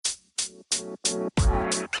Yeah.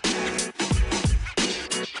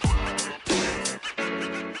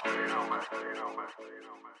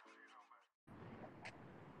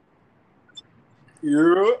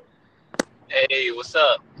 Hey, what's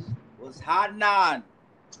up? What's hot on?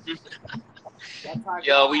 That's how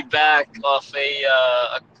Yo, we gone. back off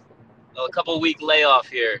a couple week layoff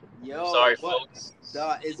here. Yo, Sorry, what? folks.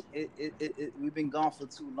 Duh, we've been gone for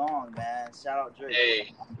too long, man. Shout out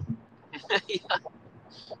Drake. Hey,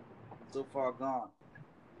 So far gone.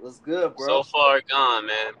 What's good, so bro? far gone,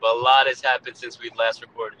 man. But a lot has happened since we last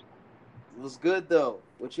recorded. What's good though?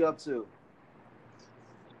 What you up to?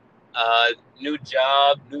 New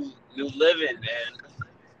job, new living, man.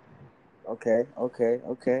 Okay.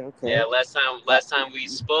 Yeah, last time we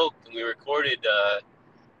spoke and we recorded, I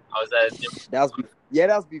was at a different. That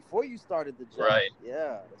was before you started the job. Right.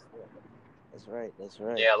 Yeah, that's right. That's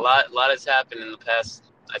right. Yeah, a lot has happened in the past.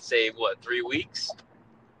 I'd say what, 3 weeks?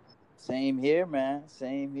 Same here, man.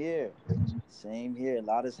 Same here. Same here. A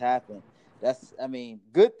lot has happened. I mean,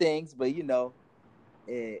 good things, but Oh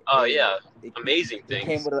hey, yeah, it amazing it came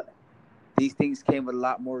things. with these things came with a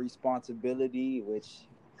lot more responsibility, which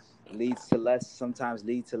sometimes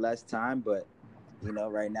leads to less time. But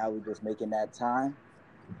right now we're just making that time,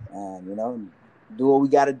 and do what we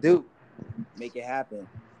got to do, make it happen.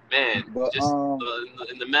 Man, But just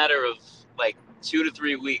in the matter of like 2 to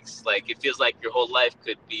 3 weeks, like it feels like your whole life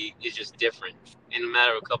is just different in a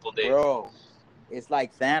matter of a couple of days. bro, it's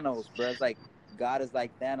like Thanos, bro. It's like God is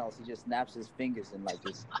like Thanos. He just snaps his fingers and like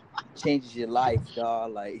just changes your life,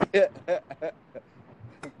 dog. Like, Yeah,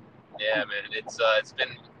 man, it's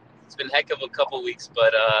been heck of a couple of weeks,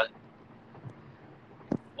 but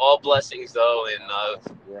all blessings though, and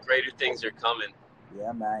yeah. greater things are coming.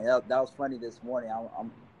 Yeah, man. That was funny this morning.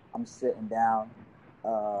 I'm sitting down.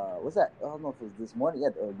 What's that? I don't know if it was this morning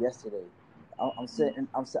yet or yesterday. I'm sitting.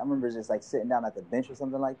 I remember just like sitting down at the bench or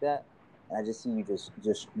something like that, and I just see you just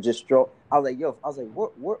stroll. I was like, yo. I was like,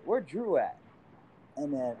 where Drew at?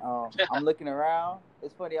 And then I'm looking around.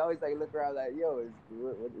 It's funny. I always like look around like, yo, is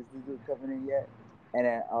this dude coming in yet? And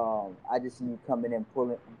then I just see you coming in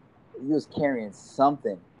pulling. He was carrying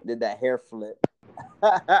something. Did that hair flip?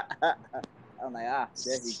 I'm like,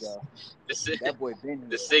 there he go. That boy been The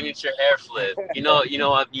here. signature hair flip.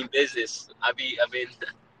 I mean business. I'm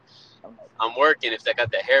like, I'm working if I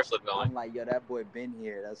got the hair flip going. I'm like, yo, that boy been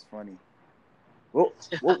here. That's funny. What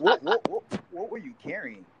were you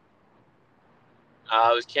carrying?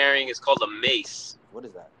 I was carrying. It's called a mace. What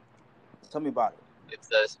is that? Tell me about it.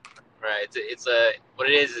 It's a right. It's a what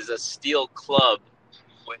it is a steel club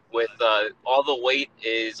with all the weight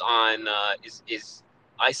is on is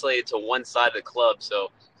isolated to one side of the club,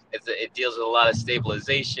 so it deals with a lot of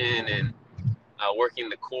stabilization and working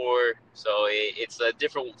the core. So it's a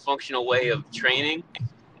different functional way of training,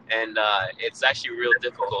 and it's actually real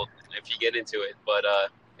difficult if you get into it. But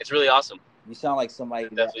it's really awesome. You sound like somebody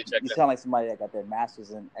Definitely check that. that got their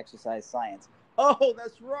master's in exercise science. Oh,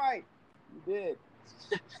 that's right. You did.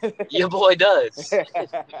 Your boy does.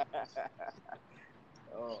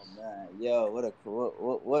 Oh man, yo, what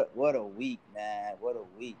a week, man! What a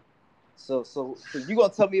week. So you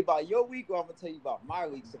gonna tell me about your week, or I'm gonna tell you about my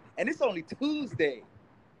week? And it's only Tuesday.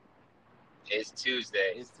 It's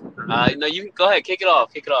Tuesday. No, you can go ahead. Kick it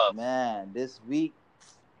off. Kick it off. Man, this week,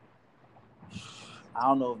 I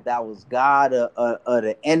don't know if that was God or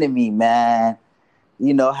the enemy, man.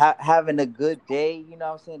 Having a good day. You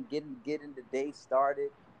know what I'm saying? Getting the day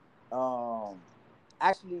started.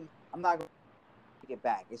 Actually, I'm not gonna take it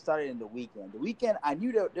back. It started in the weekend. The weekend, I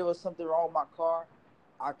knew that there was something wrong with my car.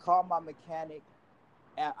 I called my mechanic.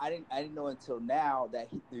 And I didn't know until now that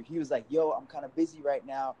he was like, "Yo, I'm kind of busy right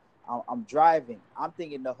now. I'm driving." I'm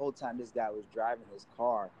thinking the whole time this guy was driving his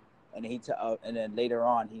car, and and then later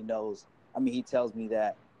on he knows. I mean, he tells me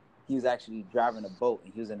that he was actually driving a boat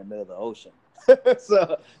and he was in the middle of the ocean.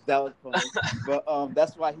 So that was funny. But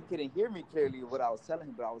that's why he couldn't hear me clearly what I was telling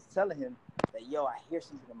him. But I was telling him that, yo, I hear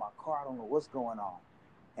something in my car. I don't know what's going on.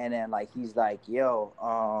 And then like he's like, yo,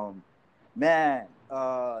 man,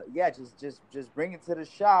 yeah, just bring it to the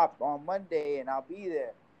shop on Monday and I'll be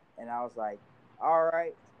there. And I was like, all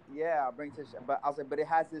right, yeah, I'll bring it to the shop. But I was like, but it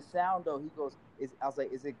has this sound though. He goes, I was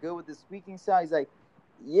like, is it good with the squeaking sound? He's like,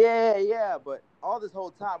 yeah. But all this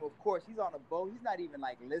whole time, of course, he's on a boat. He's not even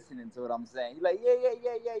like listening to what I'm saying. He's like,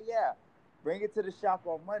 yeah. Bring it to the shop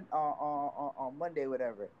on Monday,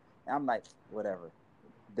 whatever. And I'm like, whatever.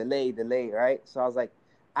 Delay, right? So I was like,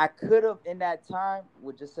 I could have in that time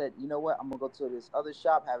would just said, you know what, I'm gonna go to this other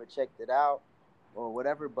shop, have it checked it out, or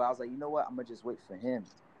whatever. But I was like, you know what, I'm gonna just wait for him.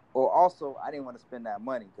 Or also, I didn't want to spend that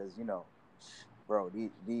money because bro,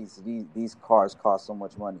 these cars cost so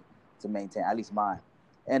much money. to maintain, at least mine.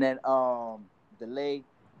 And then delay,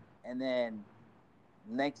 and then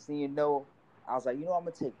next thing you know, I was like, you know, I'm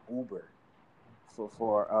gonna take Uber for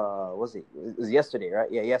what's it? It was yesterday,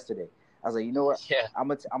 right? Yeah, yesterday. I was like, you know what? Yeah. I'm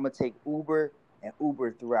gonna take Uber and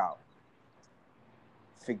Uber throughout.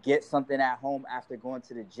 Forget something at home after going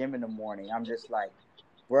to the gym in the morning. I'm just like,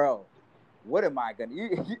 bro, what am I gonna?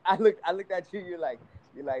 I looked at you. You're like,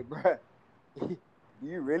 bro, do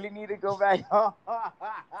you really need to go back home?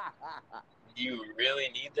 You really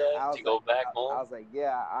need that to go like, back home? I was like,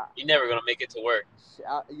 yeah. You're never gonna make it to work.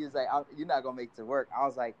 He was like, you're not gonna make it to work. I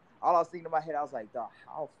was like, all I was thinking in my head, I was like, dog,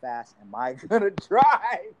 how fast am I gonna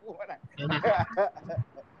drive?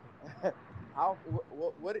 How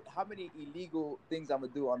many illegal things I'm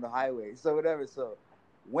gonna do on the highway? So whatever. So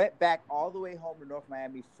went back all the way home to North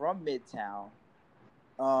Miami from Midtown.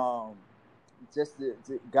 Just to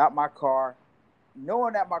got my car,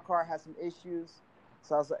 knowing that my car has some issues.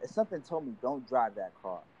 So I was like, something told me don't drive that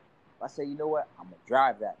car. I said, you know what? I'm gonna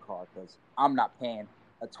drive that car because I'm not paying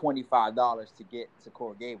a $25 to get to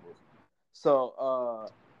Coral Gables. So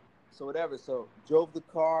whatever. So drove the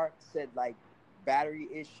car, said like battery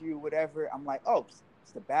issue, whatever. I'm like, oh,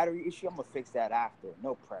 it's the battery issue. I'm gonna fix that after.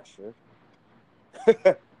 No pressure.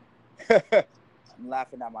 I'm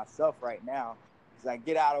laughing at myself right now because I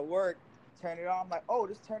get out of work, turn it on. I'm like, oh,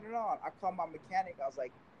 just turn it on. I call my mechanic. I was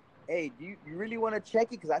like, hey, do you really want to check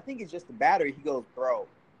it? Because I think it's just the battery. He goes, bro,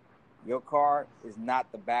 your car is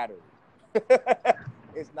not the battery.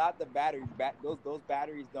 It's not the battery. Those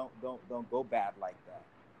batteries don't go bad like that.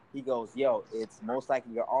 He goes, yo, it's most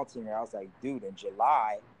likely your alternator. I was like, dude, in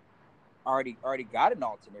July, already got an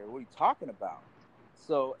alternator. What are you talking about?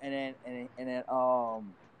 So and then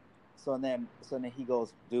he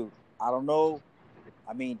goes, dude, I don't know.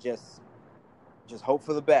 I mean, just hope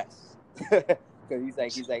for the best. Because he's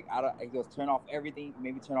like, he goes, turn off everything.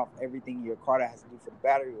 Maybe turn off everything your car that has to do for the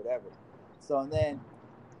battery, whatever. So and then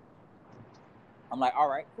I'm like, all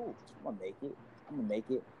right, cool. I'm gonna make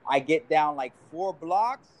it. I get down like 4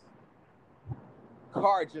 blocks.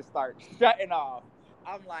 Car just starts shutting off.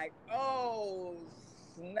 I'm like, oh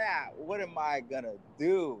snap! What am I gonna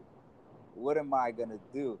do?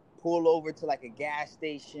 Pull over to like a gas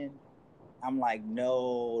station. I'm like,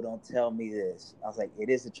 no, don't tell me this. I was like, it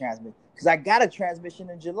is a transmission because I got a transmission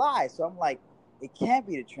in July, so I'm like, it can't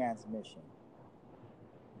be the transmission.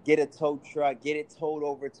 Get a tow truck, get it towed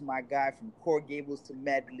over to my guy from Coral Gables to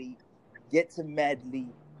Medley. Get to Medley.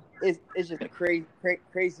 It's just a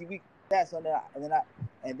crazy week. That's on that,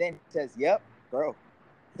 and then he says, "Yep, bro,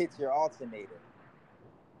 hits your alternator."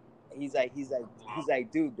 He's like,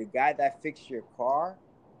 dude, the guy that fixed your car,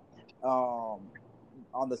 on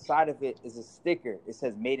the side of it is a sticker. It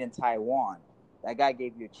says "Made in Taiwan." That guy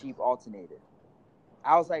gave you a cheap alternator.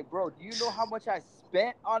 I was like, bro, do you know how much I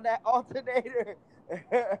spent on that alternator? I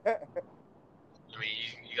mean,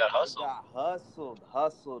 you got hustled.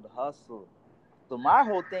 Hustled. So my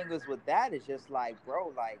whole thing was with that is just like,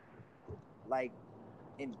 bro, like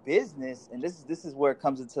in business, and this is where it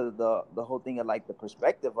comes into the whole thing of like the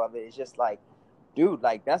perspective of it. It's just like, dude,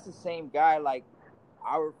 like that's the same guy. Like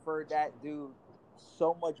I referred that dude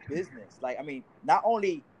so much business. Like, I mean, not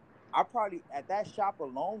only I probably at that shop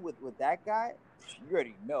alone with that guy, you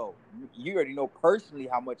already know personally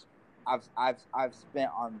how much I've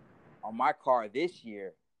spent on my car this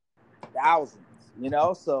year, thousands, you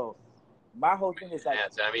know. So my whole thing is like, yeah,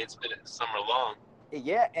 I mean, it's been summer long.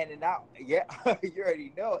 Yeah, and then now, yeah, you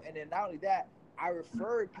already know. And then not only that, I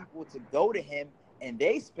referred people to go to him, and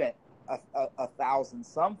they spent a thousand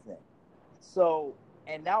something. So,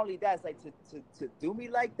 and not only that, it's like to do me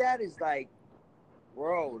like that is like,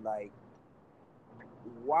 bro, like,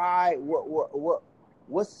 why?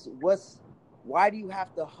 Why do you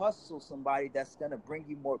have to hustle somebody that's gonna bring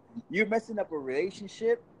you more? You're messing up a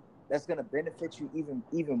relationship that's gonna benefit you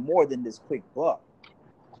even more than this quick buck.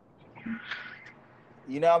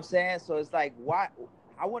 You know what I'm saying? So it's like, why?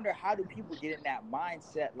 I wonder how do people get in that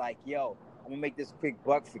mindset? Like, yo, I'm gonna make this quick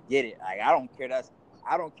buck. Forget it. Like, I don't care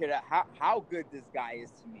how good this guy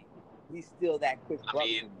is to me. He's still that quick buck for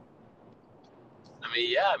me. I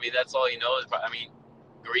mean, yeah. I mean, that's all you know.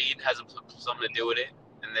 Greed has something to do with it,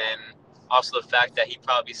 and then also the fact that he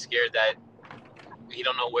probably scared that he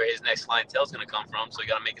don't know where his next clientele is gonna come from, so he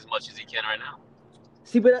gotta make as much as he can right now.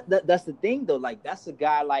 See, but that's the thing though. Like, that's a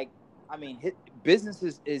guy. Like, I mean, his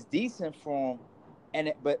business is decent for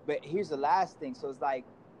him, but here's the last thing. So it's like,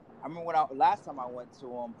 I remember last time I went to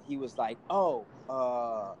him, he was like,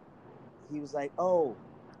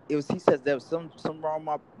 he says there was some wrong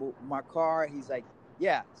with my car. He's like,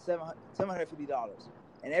 yeah, $750.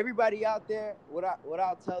 And everybody out there, what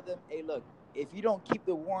I'll tell them, hey, look, if you don't keep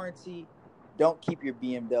the warranty, don't keep your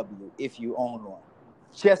BMW if you own one.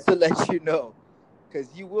 Just to let you know,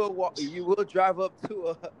 because you will drive up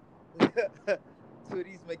to to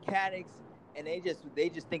these mechanics, and they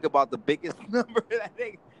just think about the biggest number that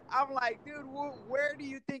they. I'm like, dude, where do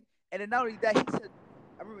you think? And then not only that, he said,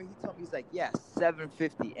 I remember he told me, he's like, yeah,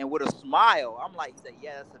 750, and with a smile. I'm like, he's like,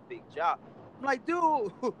 yeah, that's a big job. I'm like,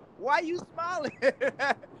 dude, why you smiling?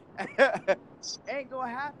 Ain't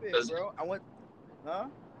gonna happen, bro. I went, huh?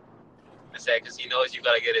 I said, because he knows you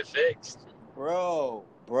gotta get it fixed. Bro,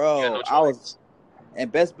 No,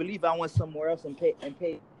 and best believe I went somewhere else and paid.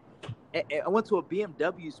 I went to a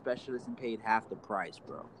BMW specialist and paid half the price,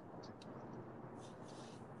 bro.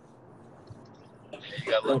 Yeah,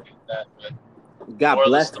 you got lucky with that, but God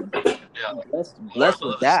bless him. Yeah. Blessed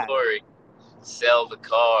with that. Story: sell the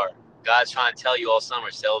car. God's trying to tell you all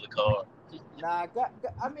summer, sell the car. Nah,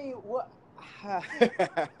 I mean, what? I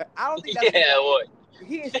don't think that's. Yeah, what?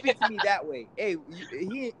 He didn't speak to me that way. Hey,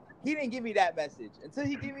 he didn't give me that message. Until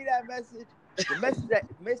he gave me that message, the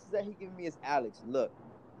message that he gave me is, Alex, look,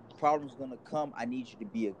 problems gonna come. I need you to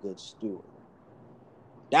be a good steward.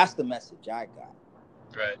 That's the message I got.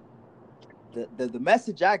 Right. The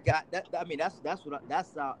message I got, that's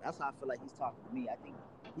how I feel like he's talking to me. I think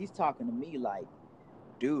he's talking to me like,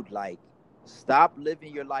 dude, like, stop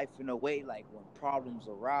living your life in a way like when problems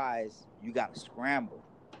arise, you gotta scramble.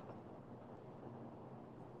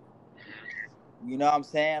 You know what I'm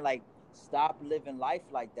saying? Like, stop living life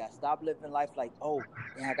like that. Stop living life like, oh,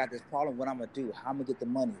 man, I got this problem. What I'm gonna do? How I'm gonna get the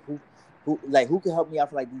money? Who can help me out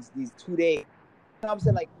for like these 2 days? You know what I'm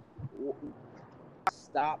saying? Like,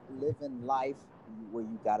 stop living life where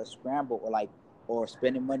you gotta scramble or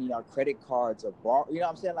spending money on credit cards or borrow. You know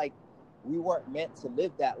what I'm saying? Like, we weren't meant to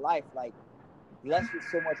live that life. Like, blessed with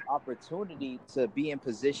so much opportunity to be in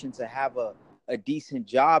position to have a decent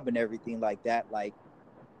job and everything like that. Like,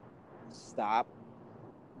 stop.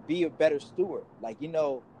 Be a better steward. Like, you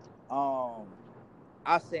know,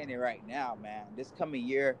 I'm saying it right now, man. This coming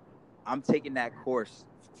year, I'm taking that course,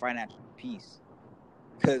 Financial Peace.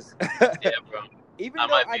 Because yeah, bro. I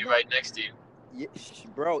might be right next to you. Yeah,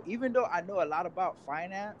 bro, even though I know a lot about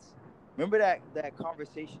finance, remember that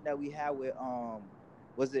conversation that we had with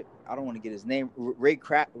was it, I don't want to get his name, Ray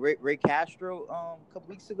Castro a couple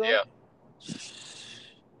weeks ago? Yeah.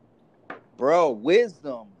 Bro,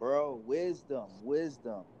 wisdom.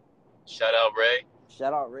 Shout out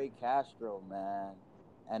Ray Castro, man.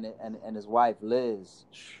 And his wife Liz.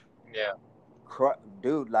 Yeah.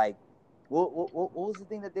 Dude, like, what was the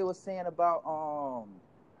thing that they were saying about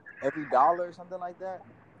every dollar or something like that?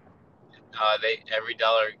 Every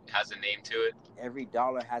dollar has a name to it. Every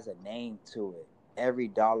dollar has a name to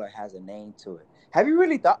it. Have you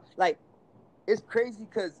really thought, like, it's crazy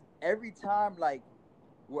because every time, like,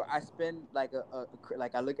 where I spend like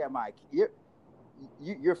like, I look at my,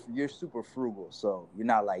 you're super frugal, so you're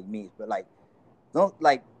not like me, but like, don't,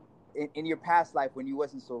 like, in your past life when you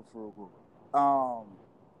wasn't so frugal,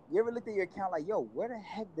 you ever looked at your account like, yo, where the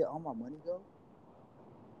heck did all my money go?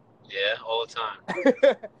 Yeah, all the time.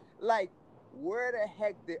 Like, where the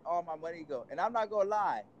heck did all my money go? And I'm not gonna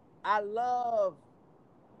lie, I love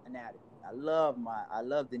anatomy. I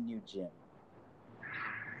love the new gym.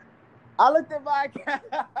 I looked at my account.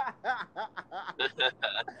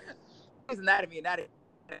 It's anatomy.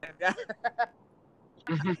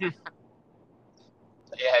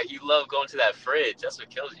 Yeah, you love going to that fridge. That's what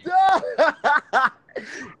kills you.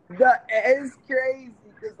 It's crazy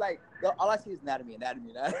because, like, all I see is anatomy.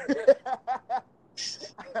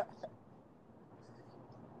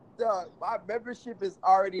 My membership is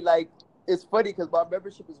already, like, it's funny because my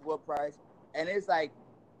membership is one price, and it's like,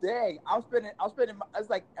 dang, I'm spending. It's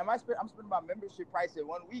like, I'm spending my membership price in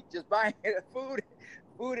 1 week just buying food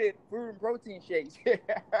and protein shakes.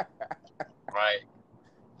 Right.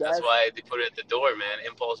 That's why they put it at the door, man.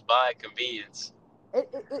 Impulse buy, convenience.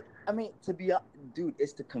 I mean, dude,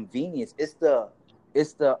 it's the convenience. It's the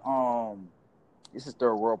this is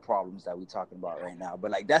third world problems that we're talking about right now. But,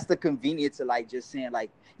 like, that's the convenience of, like, just saying, like,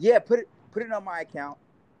 yeah, put it on my account.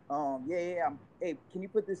 Hey, can you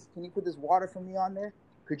put this water for me on there?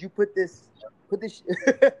 Could you put this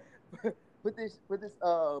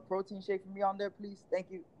protein shake for me on there, please? Thank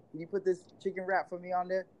you. Can you put this chicken wrap for me on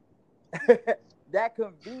there? That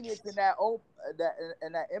convenience and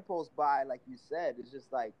that impulse buy, like you said, it's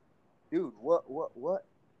just like, dude, what?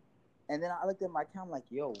 And then I looked at my account like,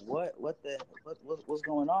 yo, what's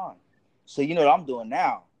going on? So, you know what I'm doing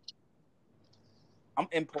now? I'm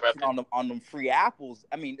importing on them free apples.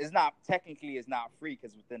 I mean, it's not free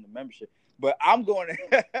because within the membership, but I'm going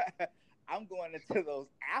into those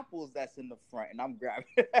apples that's in the front, and I'm grabbing.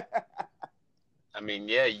 I mean,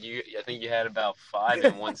 yeah, I think you had about 5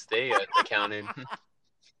 in one stay. I counted.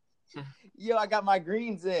 Yo, I got my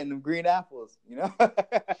greens in, them green apples, you know?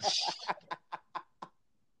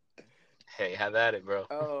 Hey, have at it, bro.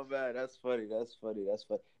 Oh man, that's funny. That's funny. That's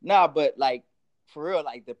funny. Nah, but like for real,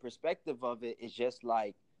 like the perspective of it is just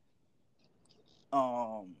like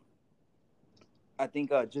um I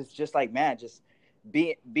think just like man, just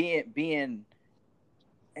being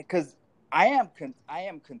because I am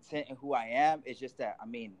content in who I am. It's just that I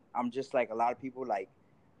mean I'm just like a lot of people like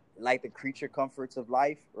the creature comforts of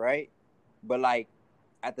life, right? But like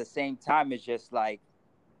at the same time, it's just like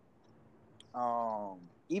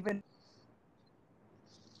even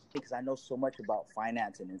because I know so much about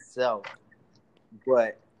financing itself,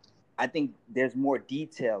 but I think there's more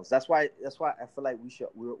details. That's why I feel like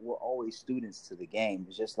we're always students to the game.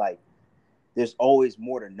 It's just like there's always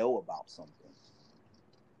more to know about something.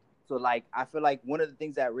 So like I feel like one of the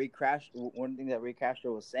things that Ray Castro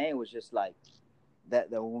was saying was just like that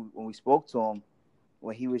when we spoke to him,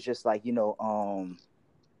 when he was just like,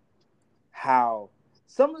 how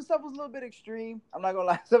some of the stuff was a little bit extreme. I'm not gonna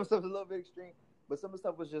lie, some of the stuff was a little bit extreme, but some of the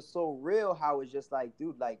stuff was just so real. How it's just like,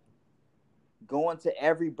 dude, like going to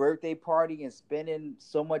every birthday party and spending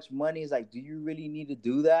so much money is like, do you really need to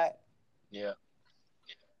do that? Yeah.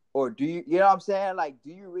 Or do you know what I'm saying? Like,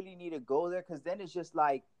 do you really need to go there? Because then it's just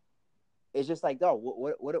like, no,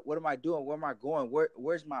 what am I doing? Where am I going?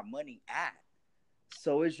 Where's my money at?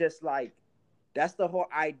 So it's just like that's the whole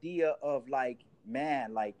idea of like,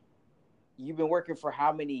 man, like you've been working for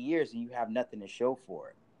how many years and you have nothing to show for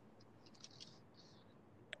it.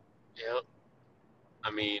 Yep. I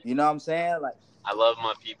mean, You know what I'm saying? Like, I love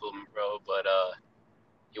my people, bro, but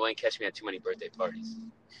you ain't catch me at too many birthday parties.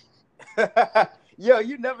 yo,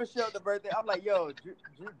 you never showed the birthday. I'm like, yo, Drew.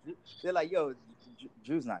 They're like, yo,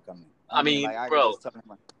 Drew's not coming. I I mean, mean, like, I could bro. just tell him.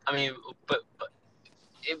 Like, I mean, but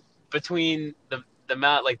between the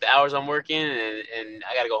amount, like the hours I'm working, and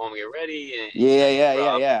I gotta go home and get ready, and yeah, yeah,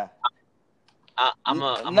 bro, yeah, yeah. I'm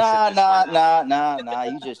gonna sit this one out. Nah.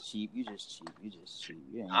 You just cheap. You just cheap. You just cheap.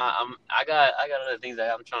 You ain't gonna... I got other things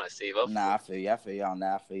that I'm trying to save up Nah, for. I feel you. I feel you on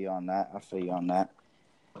that. I feel you on that. I feel you on that.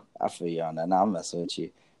 I feel you on that. Nah, I'm messing with you.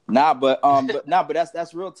 But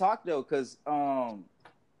that's real talk though, cause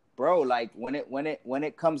bro, like when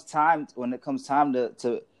it comes time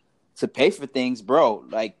to pay for things, bro,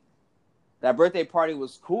 like that birthday party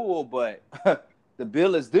was cool, but the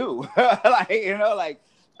bill is due. Like like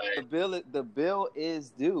the bill is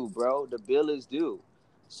due, bro. The bill is due.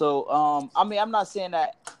 So I mean, I'm not saying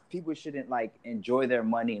that people shouldn't like enjoy their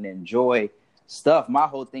money and enjoy stuff. My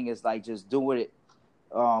whole thing is like just do it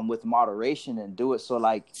with moderation and do it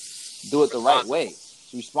do it the right way.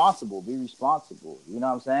 Responsible, be responsible. You know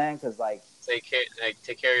what I'm saying? Because like Take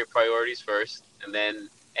care of your priorities first, and then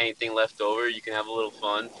anything left over, you can have a little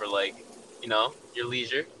fun for your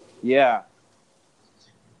leisure. yeah.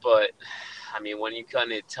 But I mean, when you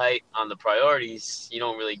cut it tight on the priorities, you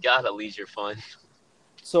don't really got a leisure fun.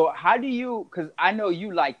 So how do you? Because I know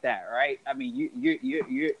you like that, right? I mean,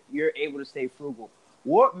 you're able to stay frugal.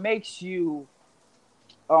 What makes you?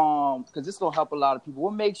 Because this gonna help a lot of people.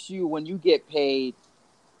 What makes you when you get paid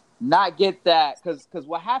not get that? Because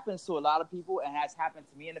what happens to a lot of people and has happened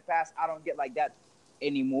to me in the past, I don't get like that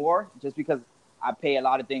anymore. Just because I pay a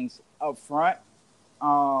lot of things up front.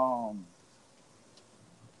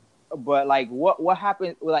 But like, what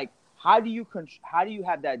happened? Like, how do you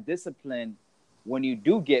have that discipline when you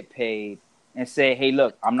do get paid and say, hey,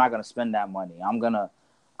 look, I'm not gonna spend that money. I'm gonna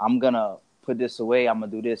put this away. I'm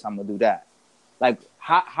gonna do this. I'm gonna do that. Like,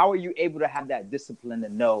 how are you able to have that discipline to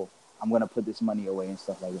know I'm gonna put this money away and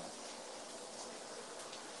stuff like that?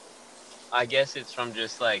 I guess it's from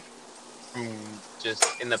just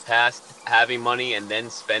in the past having money and then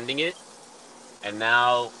spending it, and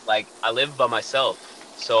now like I live by myself.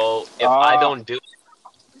 So Uh if I don't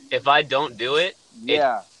do it, it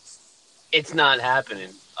yeah, it's not happening.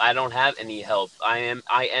 I don't have any help. I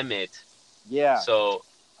am it. yeah. So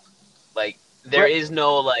like there But is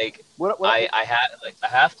no like what I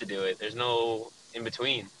have to do it. There's no in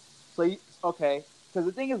between. so okay? Because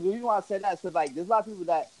the thing is, the reason why I said that is because like there's a lot of people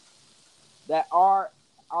that are,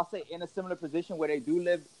 I'll say, in a similar position where they do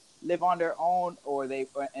live on their own, or they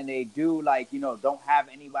do like don't have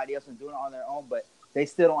anybody else and doing it on their own, but they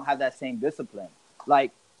still don't have that same discipline.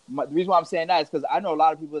 Like the reason why I'm saying that is because I know a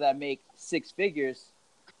lot of people that make six figures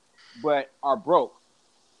but are broke,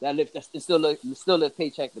 that still live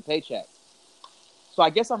paycheck to paycheck. So I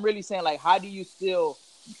guess I'm really saying like, how do you still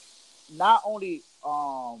not only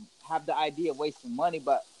have the idea of wasting money,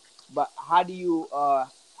 but how do you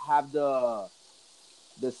have the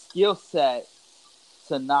skill set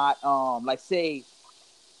to not like say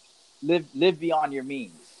live beyond your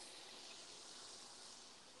means?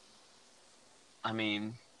 I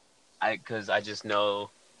mean, because I just know.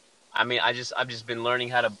 I mean, I've just been learning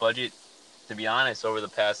how to budget, to be honest, over the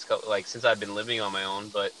past couple, like since I've been living on my own.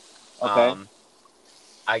 But Okay. um,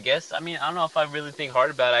 I guess, I mean, I don't know if I really think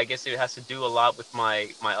hard about it. I guess it has to do a lot with my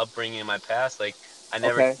upbringing in my past. Like I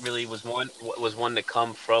never Okay. really was one to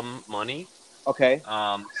come from money. Okay.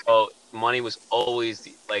 So money was always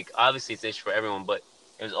like obviously it's an issue for everyone, but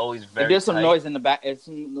it was always If very there's some tight. noise in the back, it's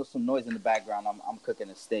some noise in the background. I'm cooking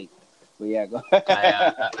a steak. But yeah, go.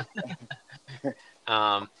 I,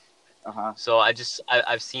 um, Uh-huh. so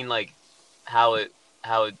I've seen like how it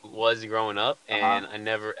was growing up, Uh-huh. and I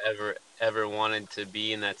never ever wanted to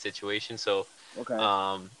be in that situation. So Okay.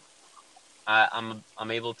 um,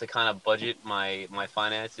 I'm able to kind of budget my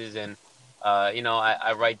finances, and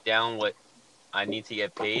I write down what I need to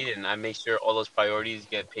get paid, and I make sure all those priorities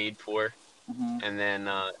get paid for, Mm-hmm. and then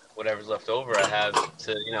whatever's left over I have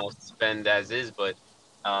to spend as is. But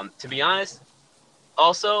to be honest,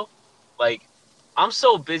 also like I'm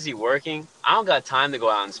so busy working, I don't got time to go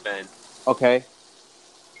out and spend. Okay.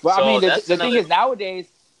 Well, I mean, So the, that's the thing another. is nowadays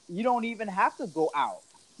you don't even have to go out.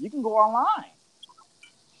 You can go online.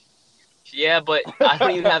 Yeah, but I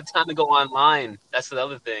don't even have time to go online. That's the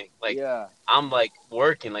other thing. Like Yeah. I'm like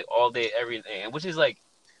working like all day, every day, which is like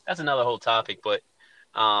that's another whole topic. But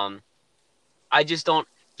um, I just don't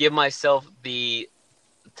give myself the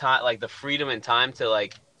time, like the freedom and time to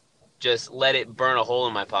like just let it burn a hole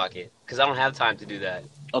in my pocket because I don't have time to do that.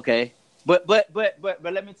 Okay. But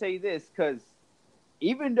let me tell you this, because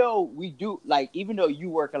even though we do like, even though you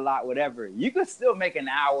work a lot, whatever, you could still make an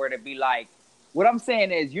hour to be like. What I'm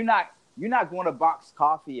saying is, you're not going to box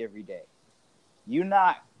coffee every day. You're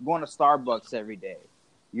not going to Starbucks every day.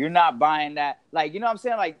 You're not buying that. Like, you know what I'm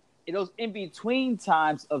saying? Like, in those in between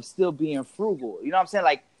times of still being frugal. You know what I'm saying?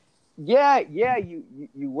 Like, yeah,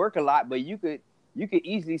 you work a lot, but you could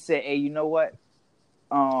easily say, hey, you know what?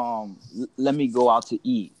 Let me go out to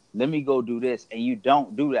eat. Let me go do this, and you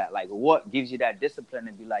don't do that. Like, what gives you that discipline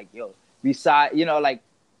to be like, yo? Beside, like,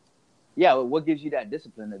 yeah, what gives you that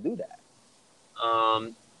discipline to do that?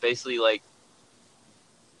 Basically, like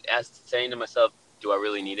as saying to myself, do I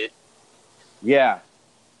really need it? Yeah.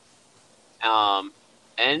 Um,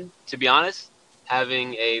 and to be honest,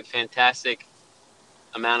 having a fantastic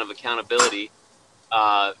amount of accountability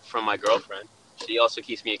from my girlfriend. She also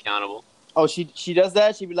keeps me accountable. Oh, she does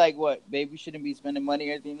that. She'd be like, "What, babe? We shouldn't be spending money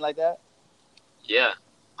or anything like that." Yeah,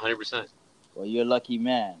 100%. Well, you're a lucky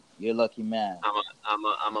man. You're a lucky man.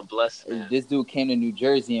 I'm a blessed man. This dude came to New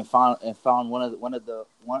Jersey and found one in the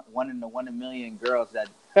 1 in a million girls that.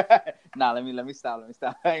 Nah, let me stop. Let me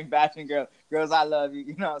stop. I ain't bashing girls. Girls, I love you.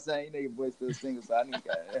 You know what I'm saying? You know your boy's still single, so I need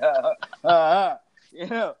that. You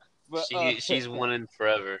know, but She's winning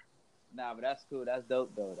forever. nah, but that's cool. That's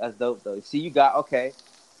dope though. That's dope though. See, you got okay.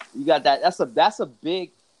 You got that. That's a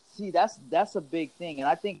big. See, that's a big thing, and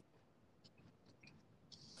I think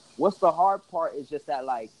what's the hard part is just that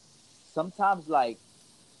like sometimes like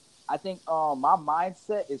I think my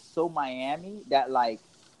mindset is so Miami that like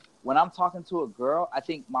when I'm talking to a girl, I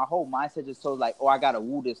think my whole mindset just so like, oh, I gotta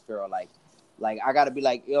woo this girl, like I gotta be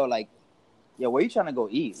like, yo, where you trying to go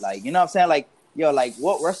eat? Like, you know what I'm saying? Like, yo, like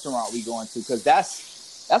what restaurant we going to? Because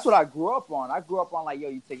that's what I grew up on. I grew up on like, yo,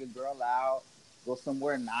 you take a girl out, go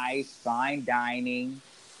somewhere nice, fine dining.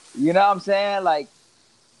 You know what I'm saying?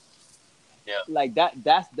 Yeah. Like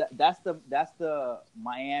that's the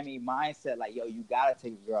Miami mindset. Like, yo, you gotta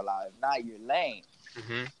take a girl out. If not, you're lame.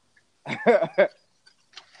 Hmm.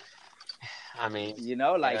 I mean, You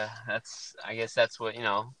know, like yeah, I guess that's what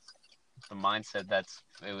the mindset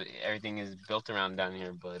everything is built around down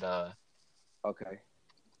here. But okay.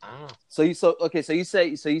 I don't know. So you said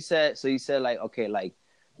like okay, like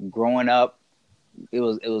growing up, it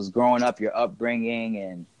was growing up, your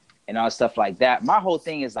upbringing and all stuff like that. My whole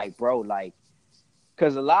thing is like, bro, like,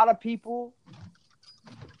 because a lot of people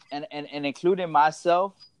and including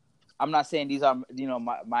myself, I'm not saying these are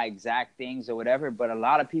my exact things or whatever, but a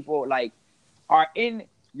lot of people like are in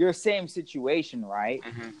your same situation, right?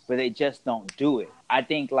 Hmm. But they just don't do it. I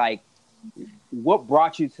think like what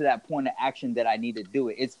brought you to that point of action that I need to do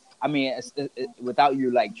it? Without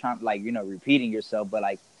you like trying like repeating yourself, but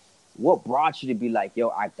like what brought you to be like, yo,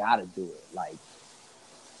 I gotta do it? Like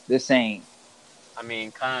this ain't I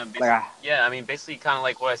mean, kind of, like yeah. I mean, basically, kind of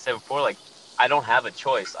like what I said before. Like, I don't have a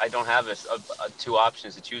choice. I don't have two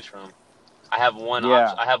options to choose from. I have one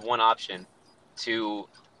option. yeah. I have one option to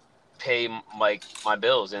pay my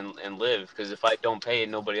bills and live. Because if I don't pay it,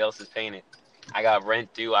 nobody else is paying it. I got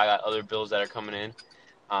rent due. I got other bills that are coming in.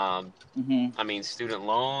 Mm-hmm. I mean, student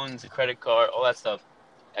loans, credit card, all that stuff.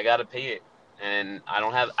 I gotta pay it, and I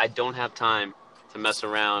don't have time to mess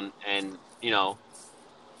around and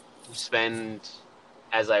spend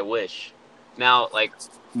as I wish. Now, like,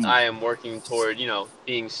 Mm. I am working toward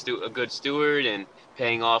being a good steward and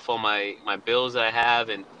paying off all my bills that I have,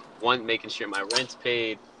 and making sure my rent's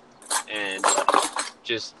paid, and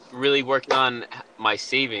just really working on my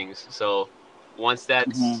savings. So once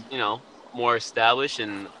that's Mm-hmm. more established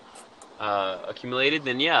and accumulated,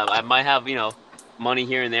 then yeah, I might have money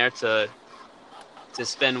here and there to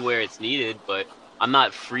spend where it's needed, but I'm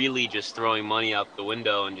not freely just throwing money out the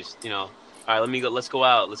window and just all right, let's go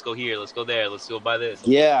out, let's go here, let's go there, let's go buy this.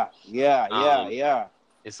 Yeah, yeah, yeah, Um, yeah.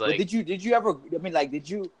 it's But like did you ever? I mean, like, did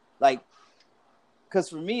you like? Because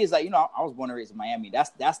for me, it's like I was born and raised in Miami. That's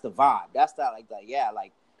the vibe. That's that like yeah,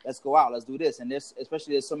 like let's go out, let's do this, and there's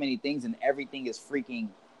so many things, and everything is freaking.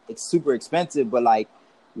 It's super expensive, but like,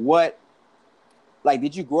 what? Like,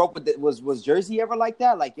 did you grow up with it? Was Jersey ever like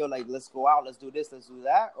that? Like, yo, like let's go out, let's do this, let's do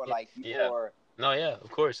that, or like, yeah, or no, yeah, of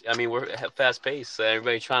course. I mean, we're fast paced. So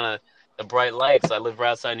everybody trying to the bright lights. I live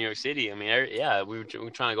right outside New York City. I mean, yeah, we were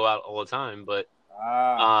trying to go out all the time, but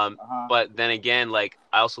um, uh-huh. but then again, like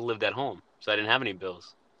I also lived at home, so I didn't have any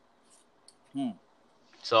bills. Hmm.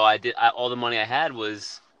 So all the money I had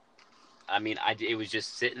was, I mean, it was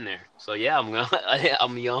just sitting there. So yeah,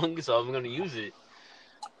 I'm young, so I'm gonna use it.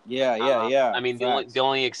 Yeah, yeah, yeah. I mean, the Facts.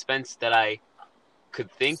 only expense that I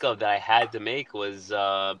could think of that I had to make was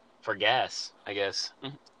for gas, I guess.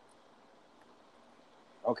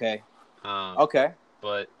 Okay. Um, Okay.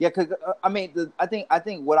 but Yeah, cause I mean, I think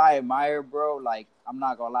what I admire, bro. Like, I'm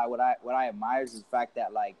not gonna lie. What I admire is the fact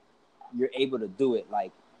that like you're able to do it.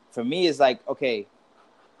 Like, for me, it's like, okay,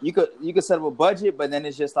 you could set up a budget, but then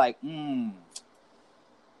it's just like, and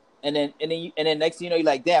then next thing you know, you're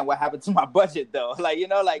like, damn, what happened to my budget though? Like,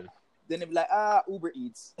 like then it'd be like, Uber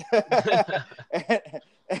Eats. and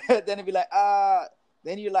then it'd be like,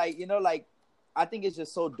 then you're like, like, I think it's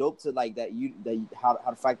just so dope to like how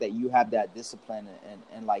the fact that you have that discipline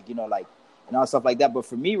and like, like, and all stuff like that. But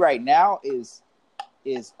for me right now is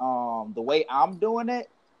the way I'm doing it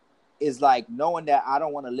is like knowing that I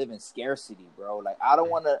don't want to live in scarcity, bro. Like, I don't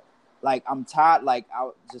want to, like, I'm tired, like,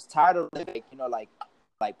 I'm just tired of living, like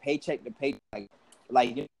paycheck to paycheck,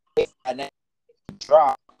 like, and then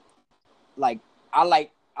drop. Like, I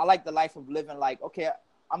like the life of living like, okay,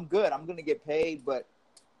 I'm good, I'm gonna get paid, but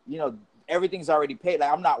everything's already paid.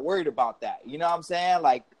 Like, I'm not worried about that. You know what I'm saying?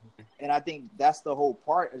 Like, and I think that's the whole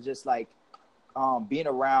part of just like being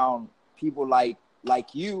around people like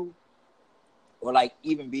you, or like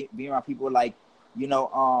even being around people like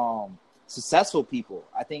successful people.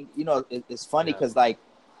 I think it's funny yeah, because like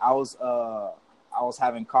I was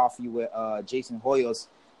having coffee with Jason Hoyos.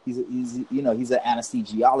 He's an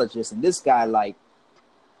anesthesiologist, and this guy, like,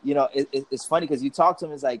 it's funny because you talk to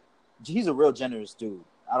him, it's like he's a real generous dude.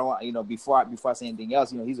 I don't want before I say anything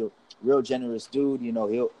else, he's a real generous dude.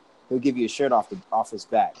 He'll give you a shirt off his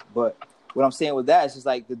back. But what I'm saying with that is just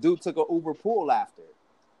like the dude took an Uber pool after.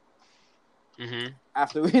 mm-hmm.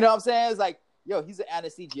 After what I'm saying? It's like, yo, he's an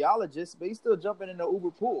anesthesiologist, but he's still jumping in the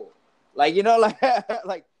Uber pool. Like, like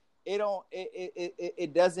like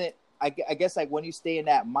it doesn't. I guess like when you stay in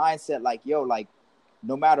that mindset, like, yo, like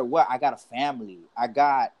no matter what, I got a family, I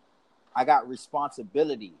got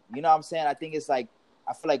responsibility. You know what I'm saying? I think it's like,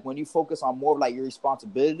 I feel like when you focus on more of like your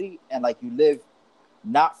responsibility and like you live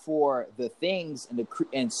not for the things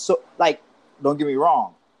and so, like, don't get me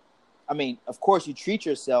wrong. I mean, of course you treat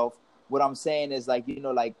yourself. What I'm saying is like,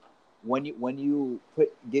 like when you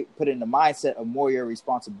put in the mindset of more your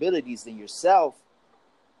responsibilities than yourself,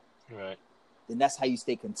 Right. then that's how you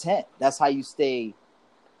stay content. That's how you stay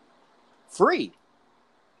free.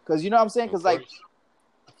 Because you know what I'm saying? Because like,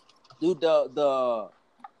 dude, the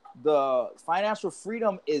financial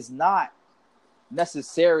freedom is not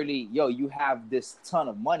necessarily, yo, you have this ton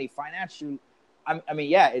of money. Financial, I mean,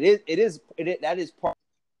 yeah, it is that is part.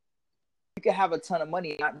 You can have a ton of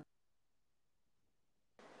money,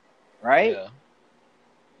 right? Yeah.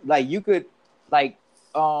 Like, you could, like,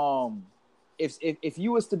 if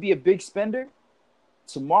you was to be a big spender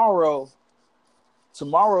tomorrow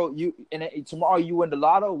you win the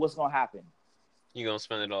lotto, what's gonna happen? You're gonna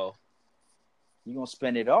spend it all. You're gonna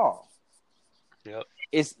spend it all. Yep.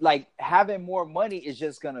 It's like having more money is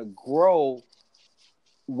just gonna grow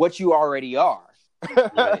what you already are.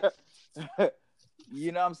 Right.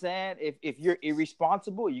 You know what I'm saying? If you're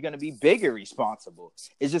irresponsible, you're gonna be big irresponsible.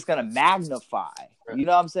 It's just gonna magnify. Right. You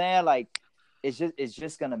know what I'm saying? Like, it's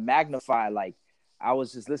just gonna magnify. Like, I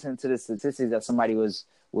was just listening to the statistics that somebody was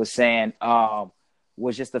saying,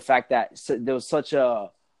 was just the fact that there was such a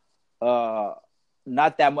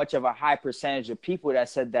not that much of a high percentage of people that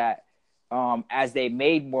said that as they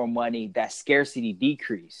made more money, that scarcity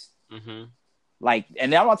decreased. Mm-hmm. Like,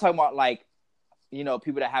 and I'm not talking about like,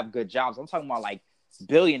 people that have good jobs. I'm talking about like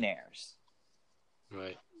billionaires.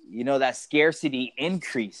 Right. That scarcity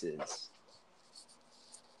increases.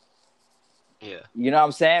 Yeah. You know what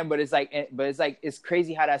I'm saying? But it's like it's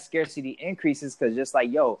crazy how that scarcity increases, because just like,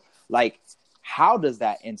 like, how does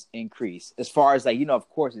that increase? As far as like, of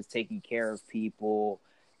course, it's taking care of people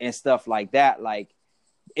and stuff like that. Like,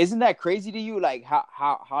 isn't that crazy to you? Like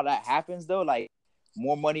how that happens though? Like,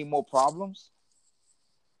 more money, more problems.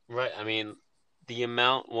 Right. I mean, the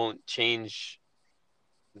amount won't change.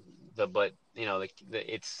 But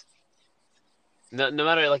it's no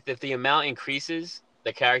matter like if the amount increases,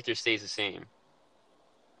 the character stays the same.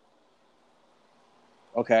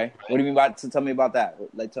 Okay. Right? What do you mean by? Tell me about that.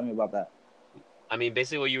 Like, tell me about that. I mean,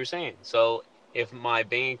 basically what you were saying. So if my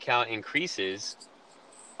bank account increases,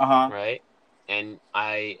 right, and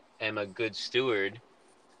I am a good steward,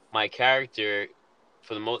 my character,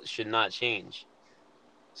 for the most, should not change.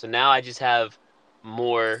 So now I just have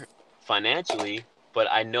more financially, but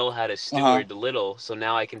I know how to steward little. So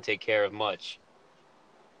now I can take care of much.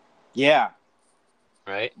 Yeah.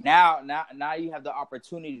 Right. Now you have the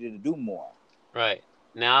opportunity to do more. Right.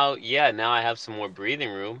 Now I have some more breathing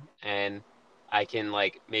room, and I can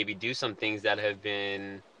like maybe do some things that have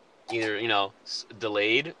been either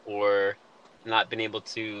delayed or not been able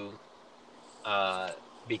to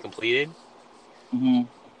be completed. Mm-hmm.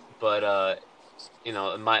 But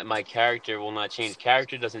my character will not change.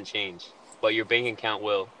 Character doesn't change, but your bank account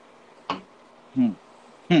will.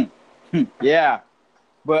 Yeah,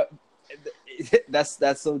 but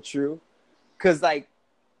that's so true. Because like,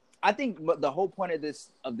 I think the whole point of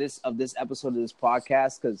this episode of this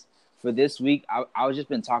podcast, because for this week I was just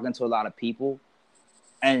been talking to a lot of people,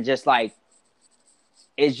 and just like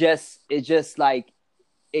it's just like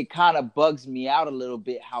it kind of bugs me out a little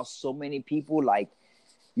bit how so many people, like,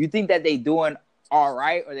 you think that they doing all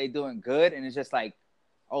right or they doing good, and it's just like,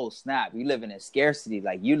 oh snap, you living in scarcity.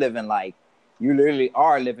 Like, you literally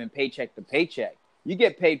are living paycheck to paycheck. You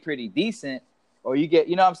get paid pretty decent, or you get,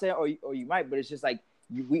 what I'm saying, or you might, but it's just like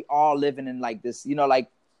we all living in like this, like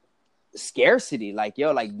scarcity, like,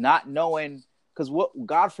 like not knowing, because what,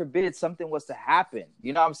 God forbid, something was to happen.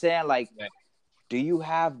 You know what I'm saying? Like, do you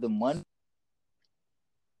have the money?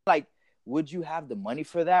 Like, would you have the money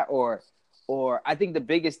for that? Or I think the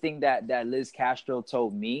biggest thing that Liz Castro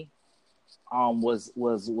told me was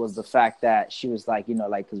the fact that she was like,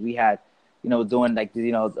 like, because we had, doing like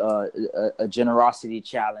a generosity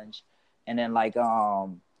challenge, and then like at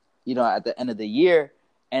the end of the year,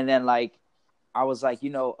 and then like I was like,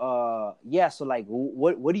 yeah, so like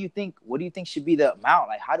what do you think should be the amount?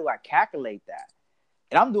 Like, how do I calculate that?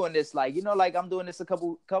 And I'm doing this like, like I'm doing this a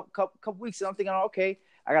couple weeks, and I'm thinking, okay,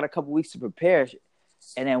 I got a couple weeks to prepare.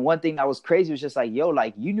 And then one thing that was crazy was just like,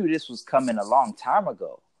 like, you knew this was coming a long time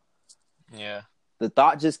ago. Yeah. The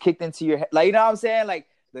thought just kicked into your head. Like, you know what I'm saying? Like,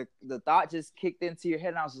 the thought just kicked into your head,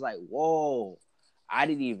 and I was just like, whoa, I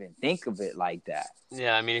didn't even think of it like that.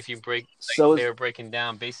 Yeah, I mean, if you break, they were breaking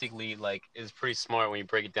down, basically, like, it's pretty smart when you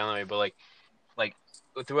break it down that way, but like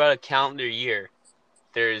throughout a calendar year,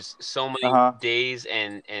 there's so many days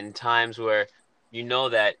and times where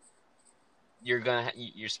that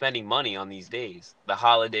you're spending money on these days, the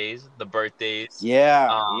holidays, the birthdays,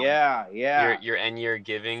 your end year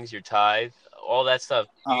givings, your tithe, all that stuff.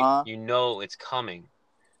 It's coming,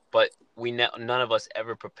 but none of us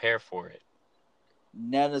ever prepare for it.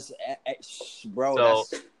 None of us, bro.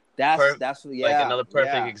 So that's like another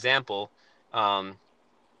perfect example,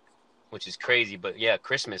 which is crazy, but yeah,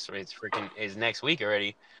 Christmas is next week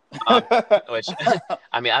already. Which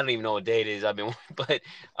I mean, I don't even know what day it is. But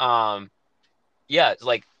yeah,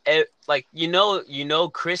 like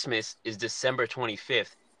Christmas is December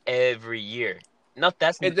 25th every year.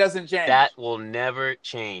 It doesn't change. That will never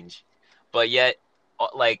change. But yet,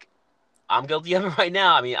 like, I'm guilty of it right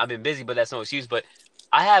now. I mean, I've been busy, but that's no excuse. But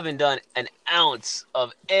I haven't done an ounce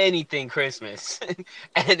of anything Christmas,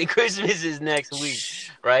 and Christmas is next week,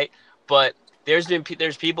 right? But there's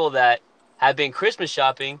people that have been Christmas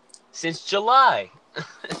shopping since July.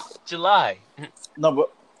 July. No,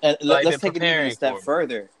 but let's take it even a step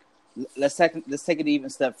further. Let's take it even a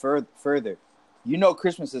step further.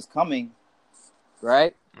 Christmas is coming,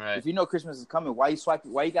 right? Right. If you know Christmas is coming, why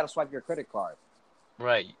you gotta swipe your credit card?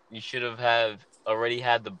 Right. You should have already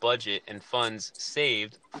had the budget and funds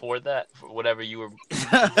saved for that, for whatever you were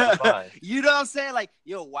to buy. You know what I'm saying? Like,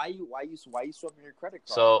 why you swiping your credit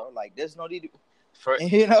card, so, bro? Like, there's no need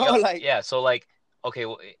to, like, yeah. So like, okay,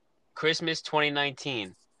 well, Christmas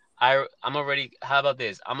 2019, I'm already. How about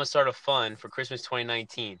this? I'm gonna start a fund for Christmas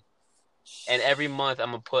 2019, and every month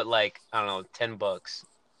I'm gonna put like I don't know, $10,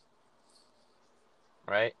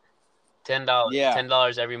 right? $10, Yeah,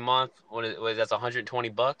 $10 every month. What is that's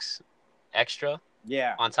 $120 extra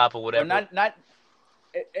yeah. on top of Or whatever. not.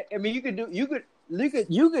 I mean, you don't.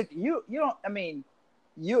 I mean,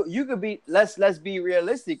 you could be. Let's be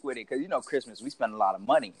realistic with it, because Christmas we spend a lot of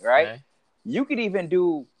money, right? Right? You could even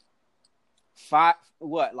do like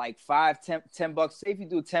 $10. Say if you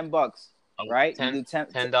do $10, Oh, right? You 10 do 10,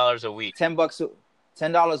 $10 a week. $10,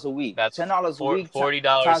 $10 a week. That's $10 a week $40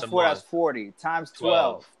 times a 4, that's month. 40 times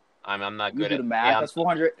 12. 12. I'm not You good do at. the math. Yeah, That's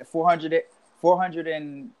 400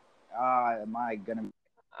 and am I gonna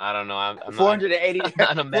I don't know. I'm not. 480 I'm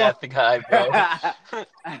not a math guy, bro.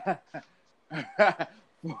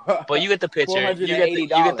 But you get the picture. You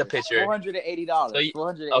get the picture. So $480.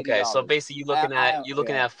 you, okay, so $480. basically you looking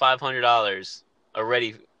Yeah. at $500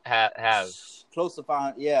 already. Have Close to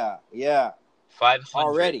 500. Yeah. 500.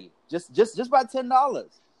 Already. Just by $10.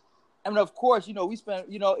 I mean, of course, we spend,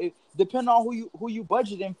 it depend on who you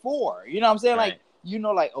budgeting for. You know what I'm saying? Right.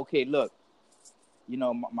 Like, okay, look,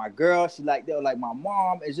 my girl, she like my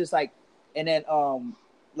mom is just like, and then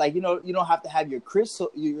like you don't have to have your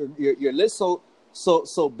your list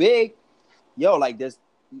so big, like this,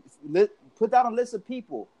 put down a list of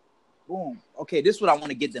people. Boom. Okay, this is what I want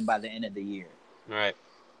to get them by the end of the year. Right.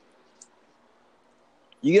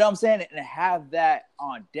 You know what I'm saying? And have that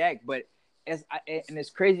on deck. But it's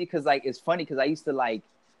crazy because like it's funny because I used to like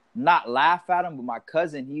not laugh at him, but my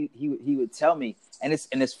cousin he would tell me, and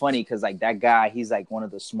it's funny because like that guy, he's like one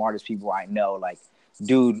of the smartest people I know. Like,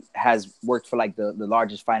 dude has worked for like the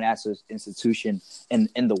largest financial institution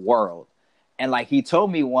in the world, and like he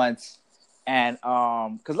told me once, and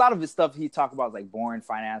because a lot of his stuff he talked about is like boring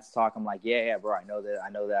finance talk. I'm like, yeah, bro, I know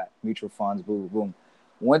that mutual funds, boom, boom.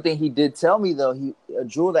 One thing he did tell me though, a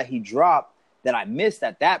jewel that he dropped that I missed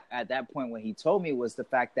at that point when he told me was the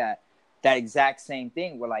fact that exact same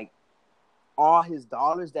thing where like all his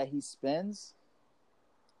dollars that he spends,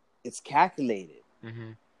 it's calculated.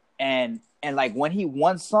 Mm-hmm. And like when he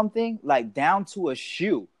wants something, like down to a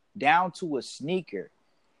shoe, down to a sneaker,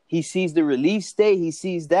 he sees the release date, he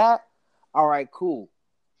sees that, all right, cool.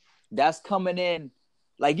 That's coming in.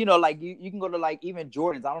 Like, like you can go to like even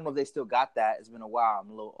Jordans. I don't know if they still got that. It's been a while. I'm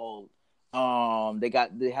a little old. They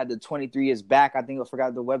had the 23 years back. I think I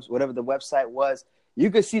forgot whatever the website was.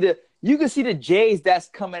 You could see the J's that's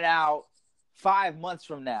coming out 5 months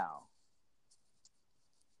from now.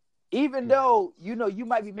 Even though you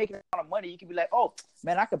might be making a lot of money, you could be like, oh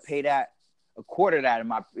man, I could pay that a quarter of that in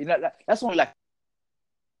my. That's only like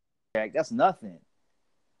that's nothing.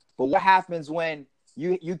 But what happens when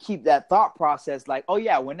you keep that thought process like, oh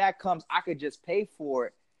yeah, when that comes, I could just pay for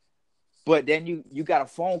it. But then you got a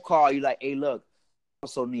phone call, you like, hey, look,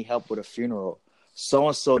 so need help with a funeral.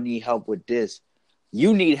 So-and-so need help with this.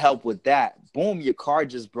 You need help with that. Boom, your car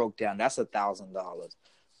just broke down. That's $1,000.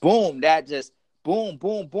 Boom, that just boom,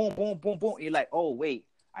 boom, boom, boom, boom, boom. You're like, oh wait,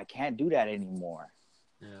 I can't do that anymore.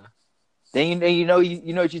 Yeah. Then you know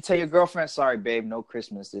what you tell your girlfriend, sorry, babe, no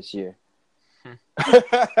Christmas this year.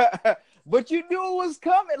 But you knew it was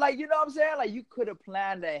coming. Like, you know what I'm saying? Like you could have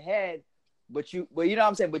planned ahead, but you know what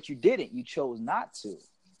I'm saying? But you didn't. You chose not to.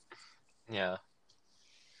 Yeah.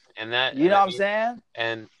 And that, you know what I'm saying?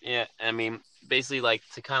 And yeah, I mean, basically, like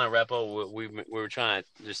to kind of wrap up what we were trying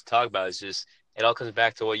to just talk about is just it all comes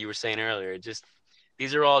back to what you were saying earlier. Just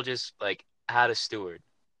these are all just like how to steward,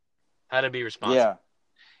 how to be responsible. Yeah.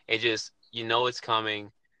 It just it's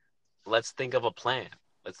coming. Let's think of a plan.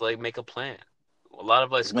 Let's like make a plan. A lot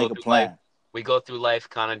of us go through life. We go through life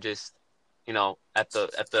kind of just, at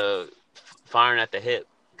the firing at the hip,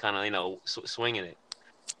 kind of swinging it,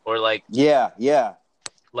 or like yeah.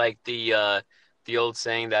 Like the old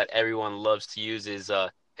saying that everyone loves to use is,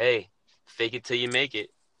 "Hey, fake it till you make it."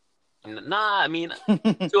 Nah, I mean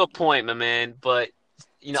to a point, my man. But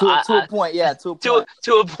to a point, yeah, to a point.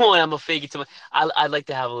 To a point, I'm gonna fake it. I'd like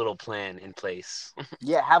to have a little plan in place.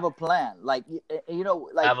 Yeah, have a plan. Like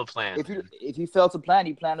like have a plan. If you fail to plan,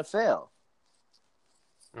 you plan to fail.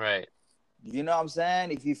 Right. You know what I'm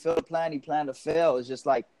saying? If you fail to plan, you plan to fail. It's just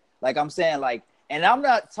like I'm saying, like, and I'm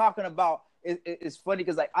not talking about. It's funny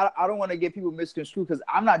because like I don't want to get people misconstrued because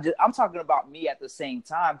I'm talking about me at the same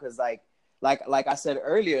time because like I said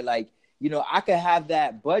earlier, like I could have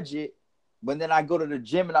that budget. But then I go to the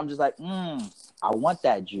gym and I'm just like, I want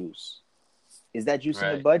that juice. Is that juice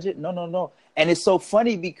in the budget? No. And it's so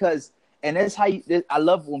funny because, and that's how I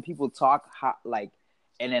love when people talk and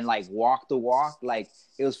then like walk the walk. Like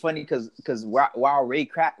it was funny because while Ray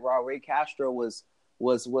Castro was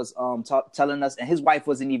telling us, and his wife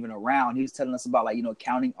wasn't even around. He was telling us about, like,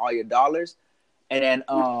 counting all your dollars, and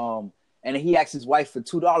then he asked his wife for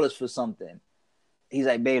 $2 for something. He's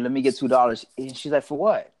like, babe, let me get $2, and she's like, for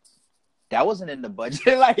what? That wasn't in the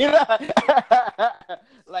budget. Like,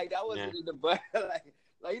 like that wasn't in the budget.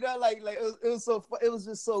 It was so fun. It was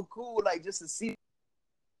just so cool, like, just to see,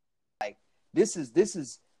 like, this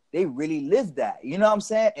is they really lived that. You know what I'm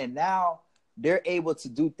saying? And now they're able to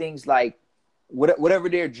do things like whatever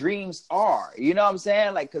their dreams are. You know what I'm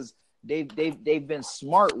saying? Like, because they've been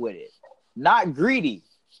smart with it, not greedy.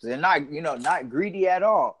 They're not, not greedy at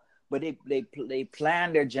all. But they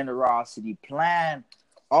plan their generosity, plan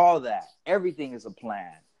all that. Everything is a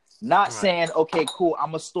plan. Not saying, okay, cool, I'm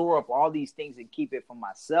gonna store up all these things and keep it for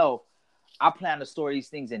myself. I plan to store these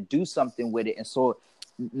things and do something with it. And so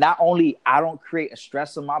not only I don't create a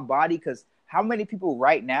stress on my body, because how many people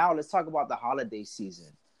right now, let's talk about the holiday season.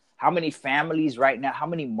 How many families right now, how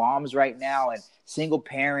many moms right now and single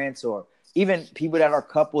parents, or even people that are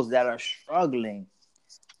couples that are struggling,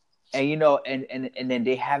 and and then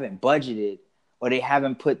they haven't budgeted, or they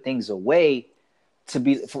haven't put things away to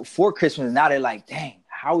be for Christmas. Now they're like, dang,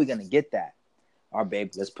 how are we gonna get that? All right,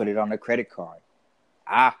 babe, let's put it on the credit card.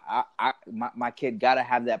 My kid gotta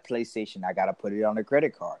have that PlayStation. I gotta put it on the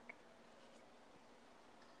credit card.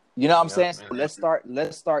 You know what I'm saying? So let's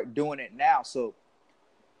start doing it now. So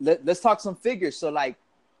let's talk some figures. So, like,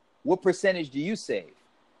 what percentage do you save?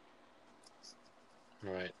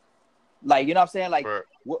 Right. Like, you know what I'm saying? Like,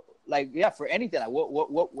 for anything. Like,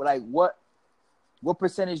 what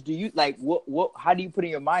percentage do you like? What? How do you put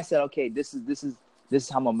in your mindset? Okay, this is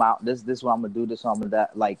how I'm out. This is what I'm gonna do. This is what I'm gonna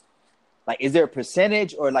do. Like, is there a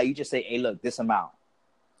percentage, or like you just say, hey, look, this amount?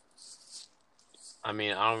 I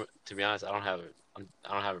mean, to be honest, I don't have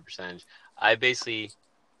a percentage. I basically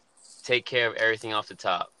take care of everything off the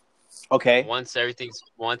top. Okay. Once everything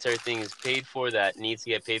is paid for, that needs to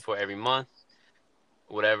get paid for every month.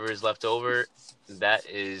 Whatever is left over, that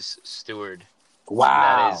is steward.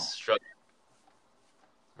 Wow. That is structure.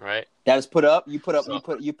 Right. That is put up. You put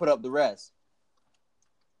up the rest.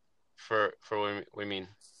 For what you mean?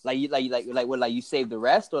 Like you save the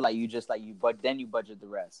rest, or like you just like you, but then you budget the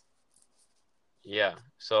rest. Yeah.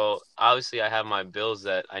 So obviously I have my bills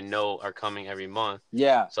that I know are coming every month.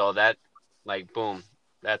 Yeah. So that, like, boom,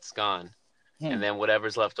 that's gone. And then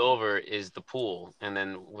whatever's left over is the pool. And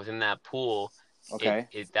then within that pool, okay,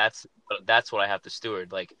 that's what I have to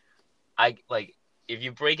steward. Like, if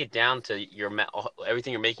you break it down to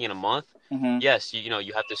everything you're making in a month, yes,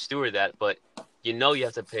 you have to steward that, but you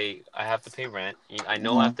have to pay. I have to pay rent. I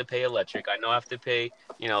know I have to pay electric. I know I have to pay,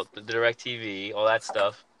 the DirecTV, all that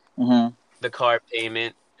stuff. The car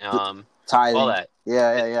payment, tithing, all that.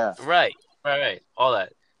 Yeah. Right, all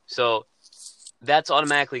that. So that's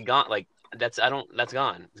automatically gone. Like, that's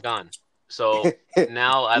gone. It's gone. So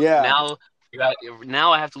now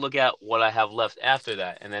now I have to look at what I have left after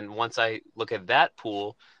that. And then once I look at that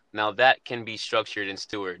pool, now that can be structured and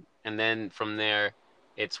steward. And then from there,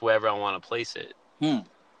 it's wherever I want to place it.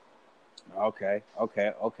 Okay.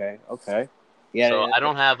 Yeah. So I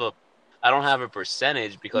don't have a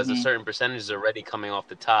percentage, because a certain percentage is already coming off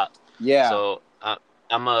the top. Yeah. So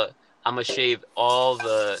I'm a shave all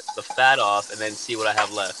the fat off and then see what I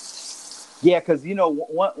have left. Yeah, because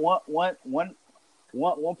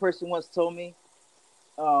one person once told me,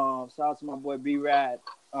 shout out to my boy B-Rad.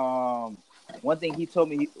 One thing he told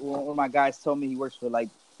me, one of my guys told me, he works for, like,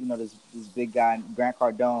 this big guy, Grant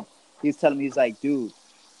Cardone. He was telling me, he's like, dude,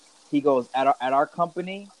 he goes, at our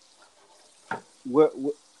company, you're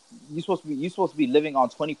supposed to be living on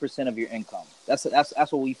 20% of your income. That's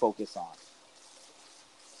what we focus on.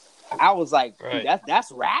 I was like, dude,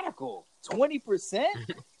 that's radical. 20%?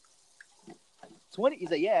 20. He's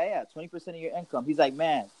like, yeah, 20% of your income. He's like,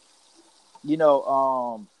 man, if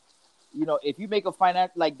you make a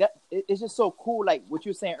finance like that, it's just so cool. Like what you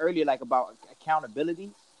were saying earlier, like about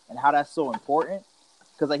accountability and how that's so important.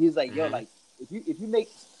 Because like he's like, yo, like if you make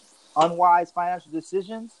unwise financial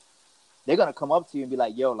decisions, they're gonna come up to you and be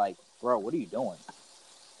like, yo, like, bro, what are you doing?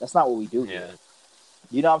 That's not what we do here.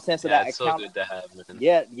 You know what I'm saying? So that's so good to have, man.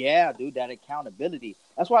 Yeah, dude, that accountability.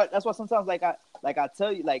 That's why sometimes like I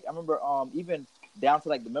tell you, like I remember even down to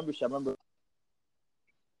like the membership, I remember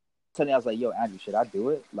telling you, I was like, yo, Andrew, should I do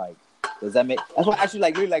it? Like, does that make? That's why I actually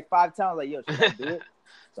like really like 5 times, like, yo, should I do it?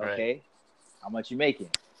 It's okay. How much you making?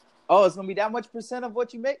 Oh, it's gonna be that much % of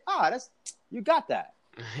what you make. You got that.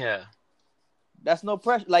 Yeah. That's no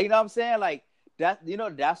pressure. Like, you know what I'm saying? Like that.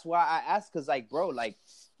 That's why I asked, because like, bro, like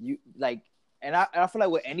you like. And I feel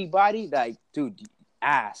like with anybody, like, dude,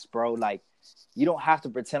 ask, bro. Like, you don't have to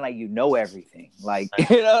pretend like you know everything. Like,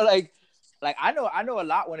 like, like I know a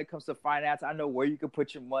lot when it comes to finance. I know where you can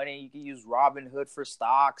put your money. You can use Robinhood for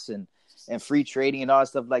stocks and free trading and all that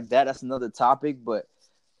stuff like that. That's another topic, but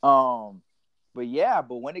yeah,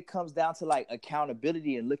 but when it comes down to like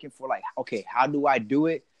accountability and looking for like, okay, how do I do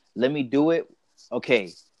it? Let me do it.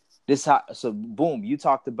 Okay, this how. So boom, you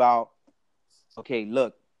talked about. Okay,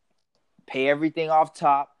 look, pay everything off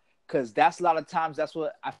top, because that's a lot of times that's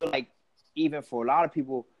what I feel like. Even for a lot of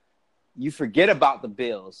people, you forget about the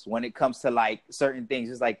bills when it comes to like certain things.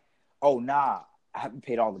 It's like, oh nah, I haven't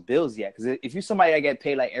paid all the bills yet. Because if you're somebody that get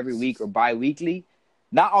paid like every week or bi-weekly,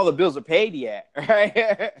 not all the bills are paid yet,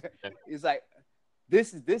 right? It's like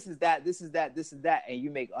this is that, and you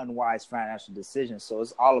make unwise financial decisions. So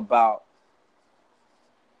it's all about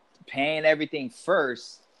paying everything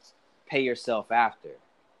first, pay yourself after.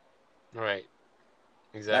 Right.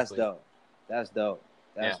 Exactly. That's dope.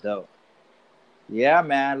 Yeah,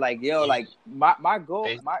 man. Like, yo, like my goal,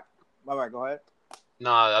 all right, go ahead.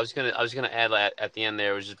 No, I was gonna add at the end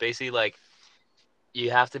there, was just basically like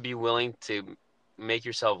you have to be willing to make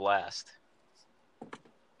yourself last. What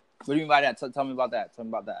do you mean by that? Tell me about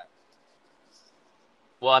that.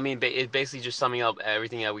 Well, I mean, it's basically just summing up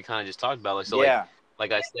everything that we kind of just talked about. Like, so, yeah.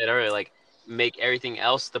 like I said earlier, like make everything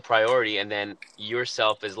else the priority, and then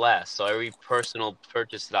yourself is last. So every personal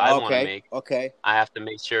purchase that I want to make, I have to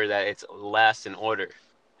make sure that it's last in order,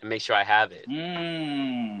 and make sure I have it.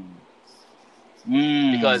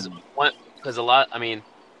 Because a lot. I mean,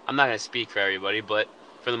 I'm not gonna speak for everybody, but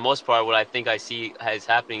for the most part, what I think I see is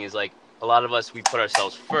happening is like a lot of us, we put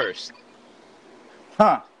ourselves first.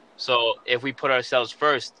 Huh. So if we put ourselves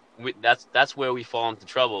first, that's where we fall into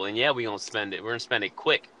trouble. And yeah, we're gonna spend it. We're gonna spend it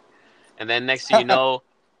quick. And then next thing you know,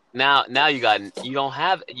 now you don't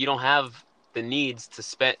have the needs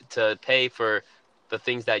to pay for the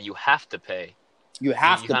things that you have to pay. You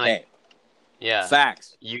have to pay. Yeah.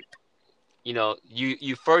 Facts. You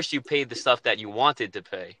first paid the stuff that you wanted to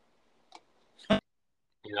pay.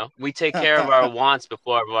 You know, we take care of our wants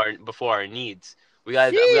before our needs. We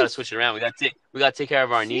gotta switch it around. We gotta take care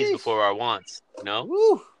of our needs before our wants. You know.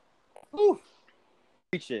 Woo.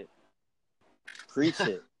 Preach it.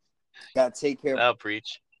 Gotta take care. I'll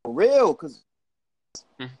preach. For real, because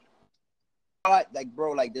like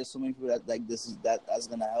bro, like there's so many people that like that's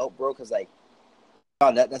gonna help, bro. Because like,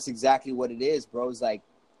 that's exactly what it is, bro. It's like,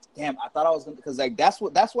 damn, I thought I was gonna, because like that's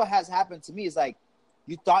what has happened to me. It's like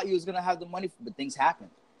you thought you was gonna have the money, but things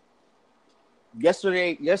happened.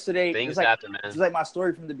 Yesterday, things happen, man. It's like my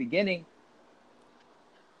story from the beginning.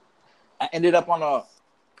 I ended up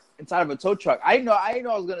inside of a tow truck. I didn't know I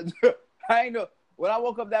was gonna do it. I didn't know. When I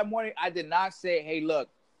woke up that morning, I did not say, "Hey, look,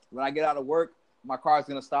 when I get out of work, my car is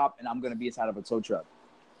gonna stop and I'm gonna be inside of a tow truck."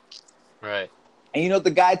 Right. And you know what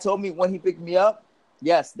the guy told me when he picked me up?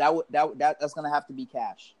 Yes, that's gonna have to be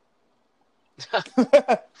cash.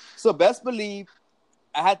 So best believe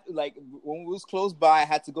I had to, like, when we was close by, I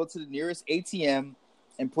had to go to the nearest ATM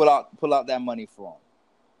and pull out that money for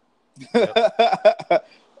him. Yep.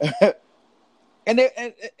 and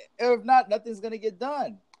if not, nothing's gonna get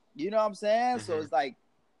done. You know what I'm saying? Mm-hmm. So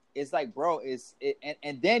it's like, bro,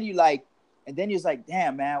 and then you're like,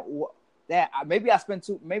 damn, man, maybe I spent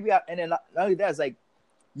and then not only that, it's like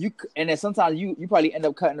and then sometimes you probably end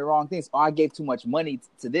up cutting the wrong things. Oh, I gave too much money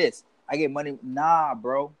to this. I gave money. Nah,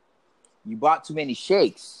 bro. You bought too many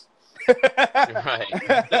shakes. Right.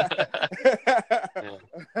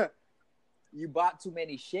 Yeah. You bought too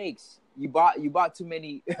many shakes. You bought too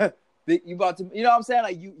many. You know what I'm saying?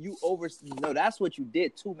 Like you over. No, that's what you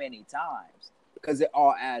did too many times, because it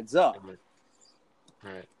all adds up.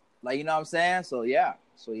 Right. Like, you know what I'm saying? So yeah,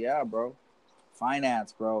 bro.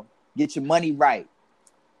 Finance, bro. Get your money right.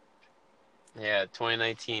 Yeah,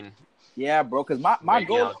 2019. Yeah, bro. Because my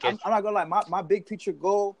goal, I'm not gonna lie. My big picture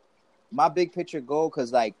goal,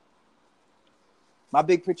 because like my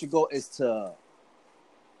big picture goal is to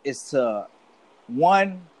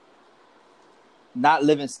one, not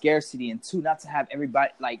live in scarcity, and two, not to have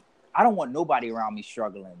everybody, like, I don't want nobody around me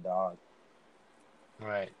struggling, dog.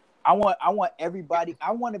 Right. I want everybody.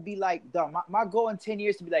 I want to be like, dog. My goal in 10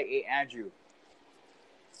 years to be like, hey, Andrew,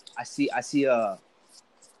 I see a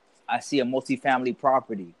multifamily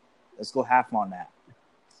property. Let's go half on that.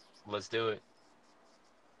 Let's do it.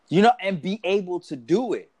 You know, and be able to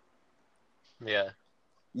do it. Yeah.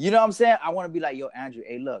 You know what I'm saying? I want to be like, yo, Andrew,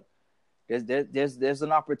 hey, look, there's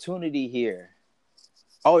an opportunity here.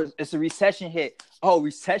 Oh, it's a recession hit. Oh,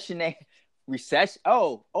 recession.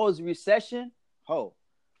 Oh, it's a recession. Oh,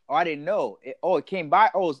 I didn't know. It came by.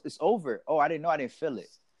 Oh, it's over. Oh, I didn't know. I didn't feel it.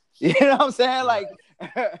 You know what I'm saying? Like,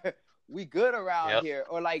 we good around here.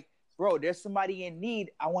 Or like, bro, there's somebody in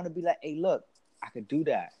need. I want to be like, hey, look, I could do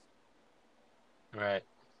that. Right.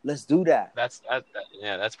 Let's do that. That's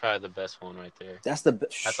probably the best one right there. That's the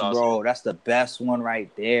That's awesome. bro. That's the best one right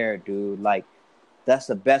there, dude. Like, that's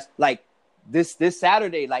the best. Like this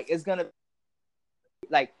Saturday, like it's gonna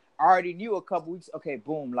like I already knew a couple weeks. Okay,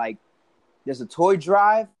 boom. Like there's a toy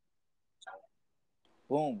drive.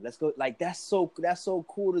 Boom. Let's go. Like that's so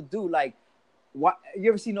cool to do. Like, what you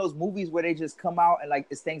ever seen those movies where they just come out and like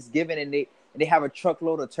it's Thanksgiving and they have a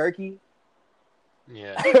truckload of turkey?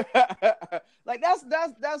 Yeah. Like that's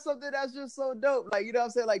something that's just so dope. Like, you know what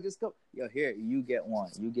I'm saying? Like, just come, yo, here, you get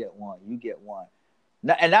one, you get one, you get one.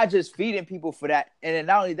 And not just feeding people for that. And then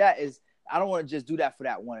not only that is I don't want to just do that for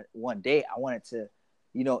that one day. I want it to,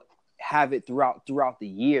 you know, have it throughout the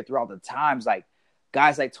year, throughout the times. Like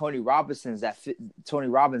guys like Tony Robbins that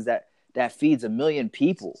feeds 1 million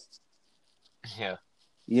people. Yeah.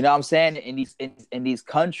 You know what I'm saying? In these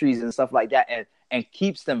countries and stuff like that, and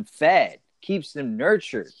keeps them fed, keeps them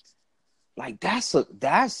nurtured. Like that's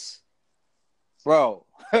bro.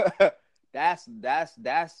 that's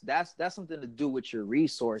something to do with your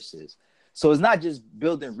resources. So it's not just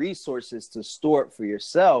building resources to store it for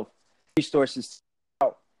yourself, resources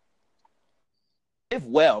to live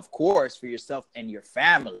well, of course, for yourself and your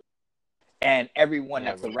family and everyone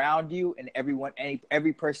that's around you and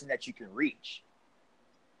every person that you can reach.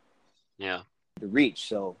 Yeah. To reach.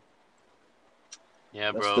 So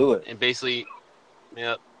yeah, let's bro. do it. And basically,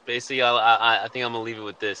 I think I'm gonna leave it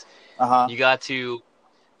with this. You got to.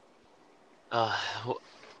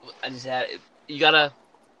 You gotta.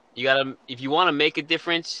 If you want to make a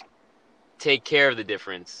difference, take care of the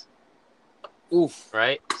difference. Oof.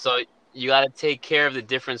 Right. So you got to take care of the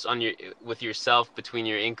difference with yourself between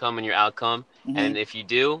your income and your outcome, and if you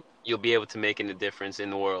do, you'll be able to make a difference in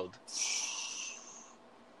the world.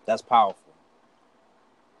 That's powerful.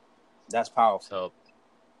 That's powerful. So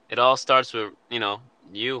it all starts with,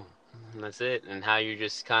 you. And that's it. And how you're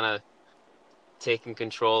just kind of taking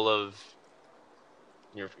control of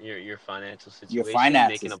your financial situation. Your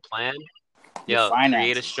finances. Making a plan.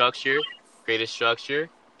 Create a structure.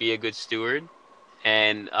 Be a good steward.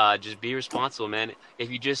 And just be responsible, man. If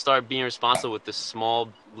you just start being responsible with the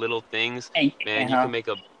small little things, you can make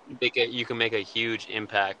a huge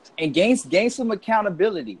impact. And gain some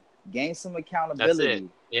accountability. That's it.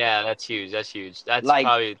 Yeah, that's huge. That's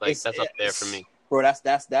probably that's up there for me, bro. That's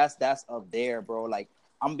up there, bro. Like,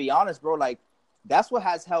 I'm gonna be honest, bro. Like, that's what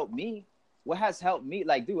has helped me.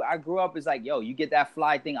 Like, dude, I grew up as like, yo, you get that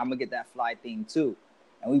fly thing, I'm gonna get that fly thing too,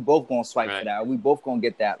 and we both gonna swipe for that. We both gonna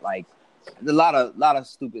get that. Like, a lot of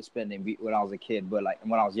stupid spending when I was a kid, but like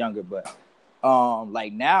when I was younger. But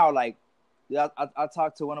like now, like, I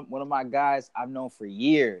talked to one of my guys I've known for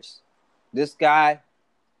years. This guy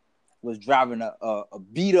was driving a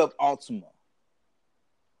beat up Altima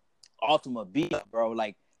beat up, bro.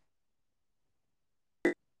 Like,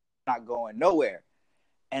 not going nowhere.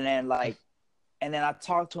 And then I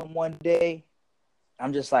talked to him one day.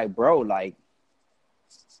 I'm just like, bro, like,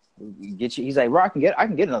 get you. He's like, bro, I can get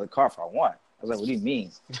another car if I want. I was like, what do you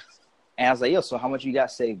mean? And I was like, yo, so how much you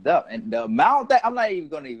got saved up? And the amount that I'm not even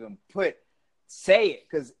gonna even say it,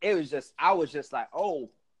 because I was just like, oh,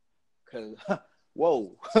 because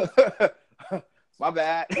whoa, my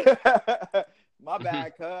bad, my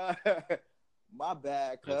bad, cuz.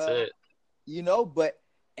 That's it. You know, but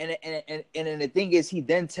and the thing is, he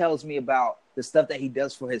then tells me about the stuff that he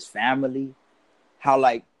does for his family, how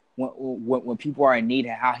like when people are in need,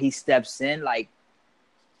 how he steps in. Like,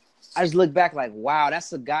 I just look back like, wow,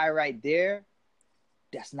 that's a guy right there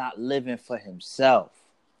that's not living for himself.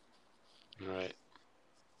 Right.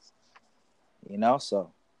 You know,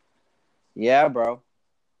 so yeah, bro.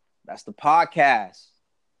 That's the podcast.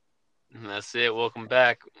 That's it. Welcome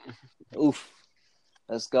back. Oof.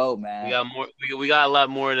 Let's go, man. We got more. We got a lot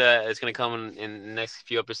more that is gonna come in the next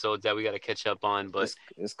few episodes that we got to catch up on. But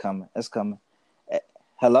it's coming. It's coming.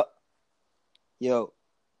 Hello. Yo.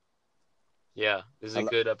 Yeah, this is a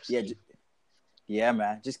good episode. Yeah,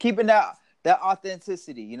 man. Just keeping that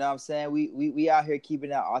authenticity. You know what I'm saying? We out here keeping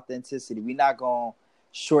that authenticity. We not gonna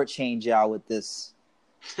shortchange y'all with this,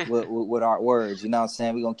 with our words. You know what I'm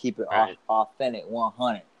saying? We gonna keep it authentic,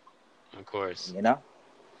 100. Of course. You know.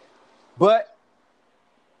 But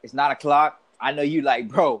it's 9:00. I know you like,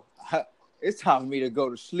 bro. It's time for me to go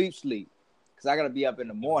to sleep, because I gotta be up in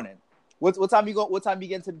the morning. What time you go? What time you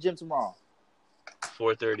get into the gym tomorrow?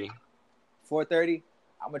 4:30. 4:30.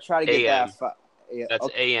 I'm gonna try to get that. That's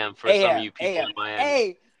AM for some of you people in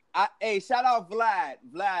Miami. Hey, shout out Vlad.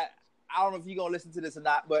 I don't know if you're gonna listen to this or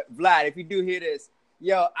not, but Vlad, if you do hear this,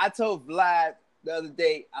 yo, I told Vlad the other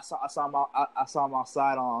day. I saw him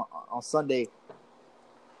outside on Sunday.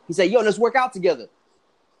 He said, "Yo, let's work out together."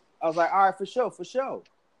 I was like, all right, for sure.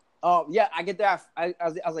 Yeah, I get there. I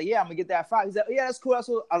was like, yeah, I'm gonna get there at 5. He's like, yeah, that's cool. That's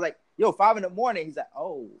cool. I was like, yo, 5 in the morning. He's like,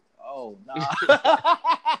 oh, nah.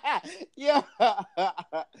 Yeah.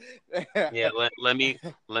 Yeah, let me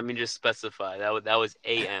just specify that was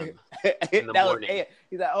AM in the That morning. was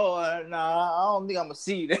He's like, oh, nah, I don't think I'm gonna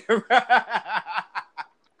see you there.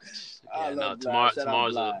 Yeah, no,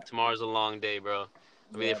 tomorrow's a long day, bro.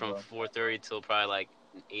 I'll be there from 4:30 till probably like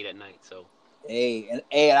 8 at night. So. And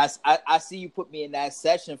I see you put me in that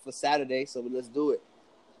session for Saturday, so let's do it.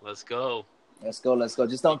 Let's go. Just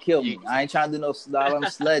don't kill me. I ain't trying to do no slalom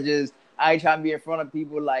sledges. I ain't trying to be in front of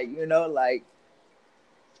people like. No,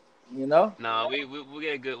 we'll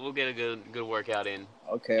get a good workout in.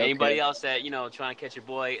 Okay. Anybody else that trying to catch your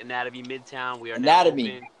boy Anatomy Midtown? We are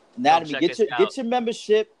Anatomy. Get your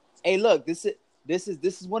membership. Hey, look, this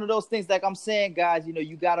is one of those things. Like I'm saying, guys,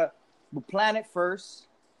 you gotta plan it first.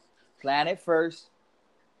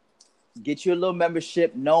 Get you a little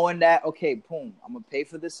membership, knowing that I'm gonna pay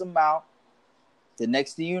for this amount. The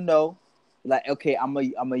next thing you know, like I'm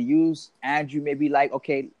gonna use Andrew maybe like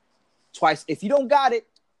twice. If you don't got it,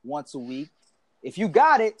 once a week. If you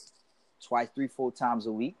got it, twice, 3-4 times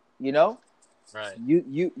a week. Right.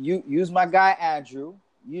 You use my guy Andrew.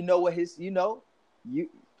 You know what you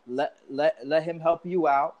let him help you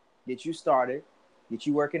out, get you started, get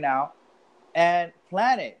you working out, and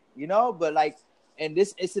plan it. But and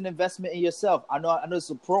it's an investment in yourself. I know it's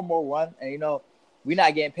a promo run, and we're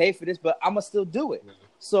not getting paid for this, but I'm gonna still do it.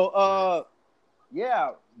 So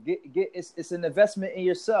it's an investment in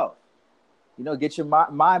yourself. Get your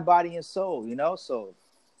mind, body, and soul. So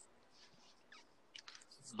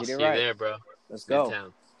I'll see you there, bro. Let's go.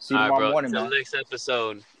 Midtown. See you tomorrow morning, man. Till next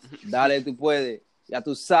episode. Dale, tu puedes. Ya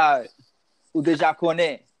tú sabes. Usted ya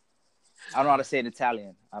connaît. I don't know how to say it in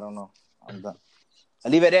Italian. I don't know. I'm done.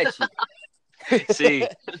 Arrivederci. See.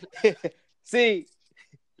 See.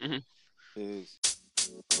 Mm-hmm. Peace.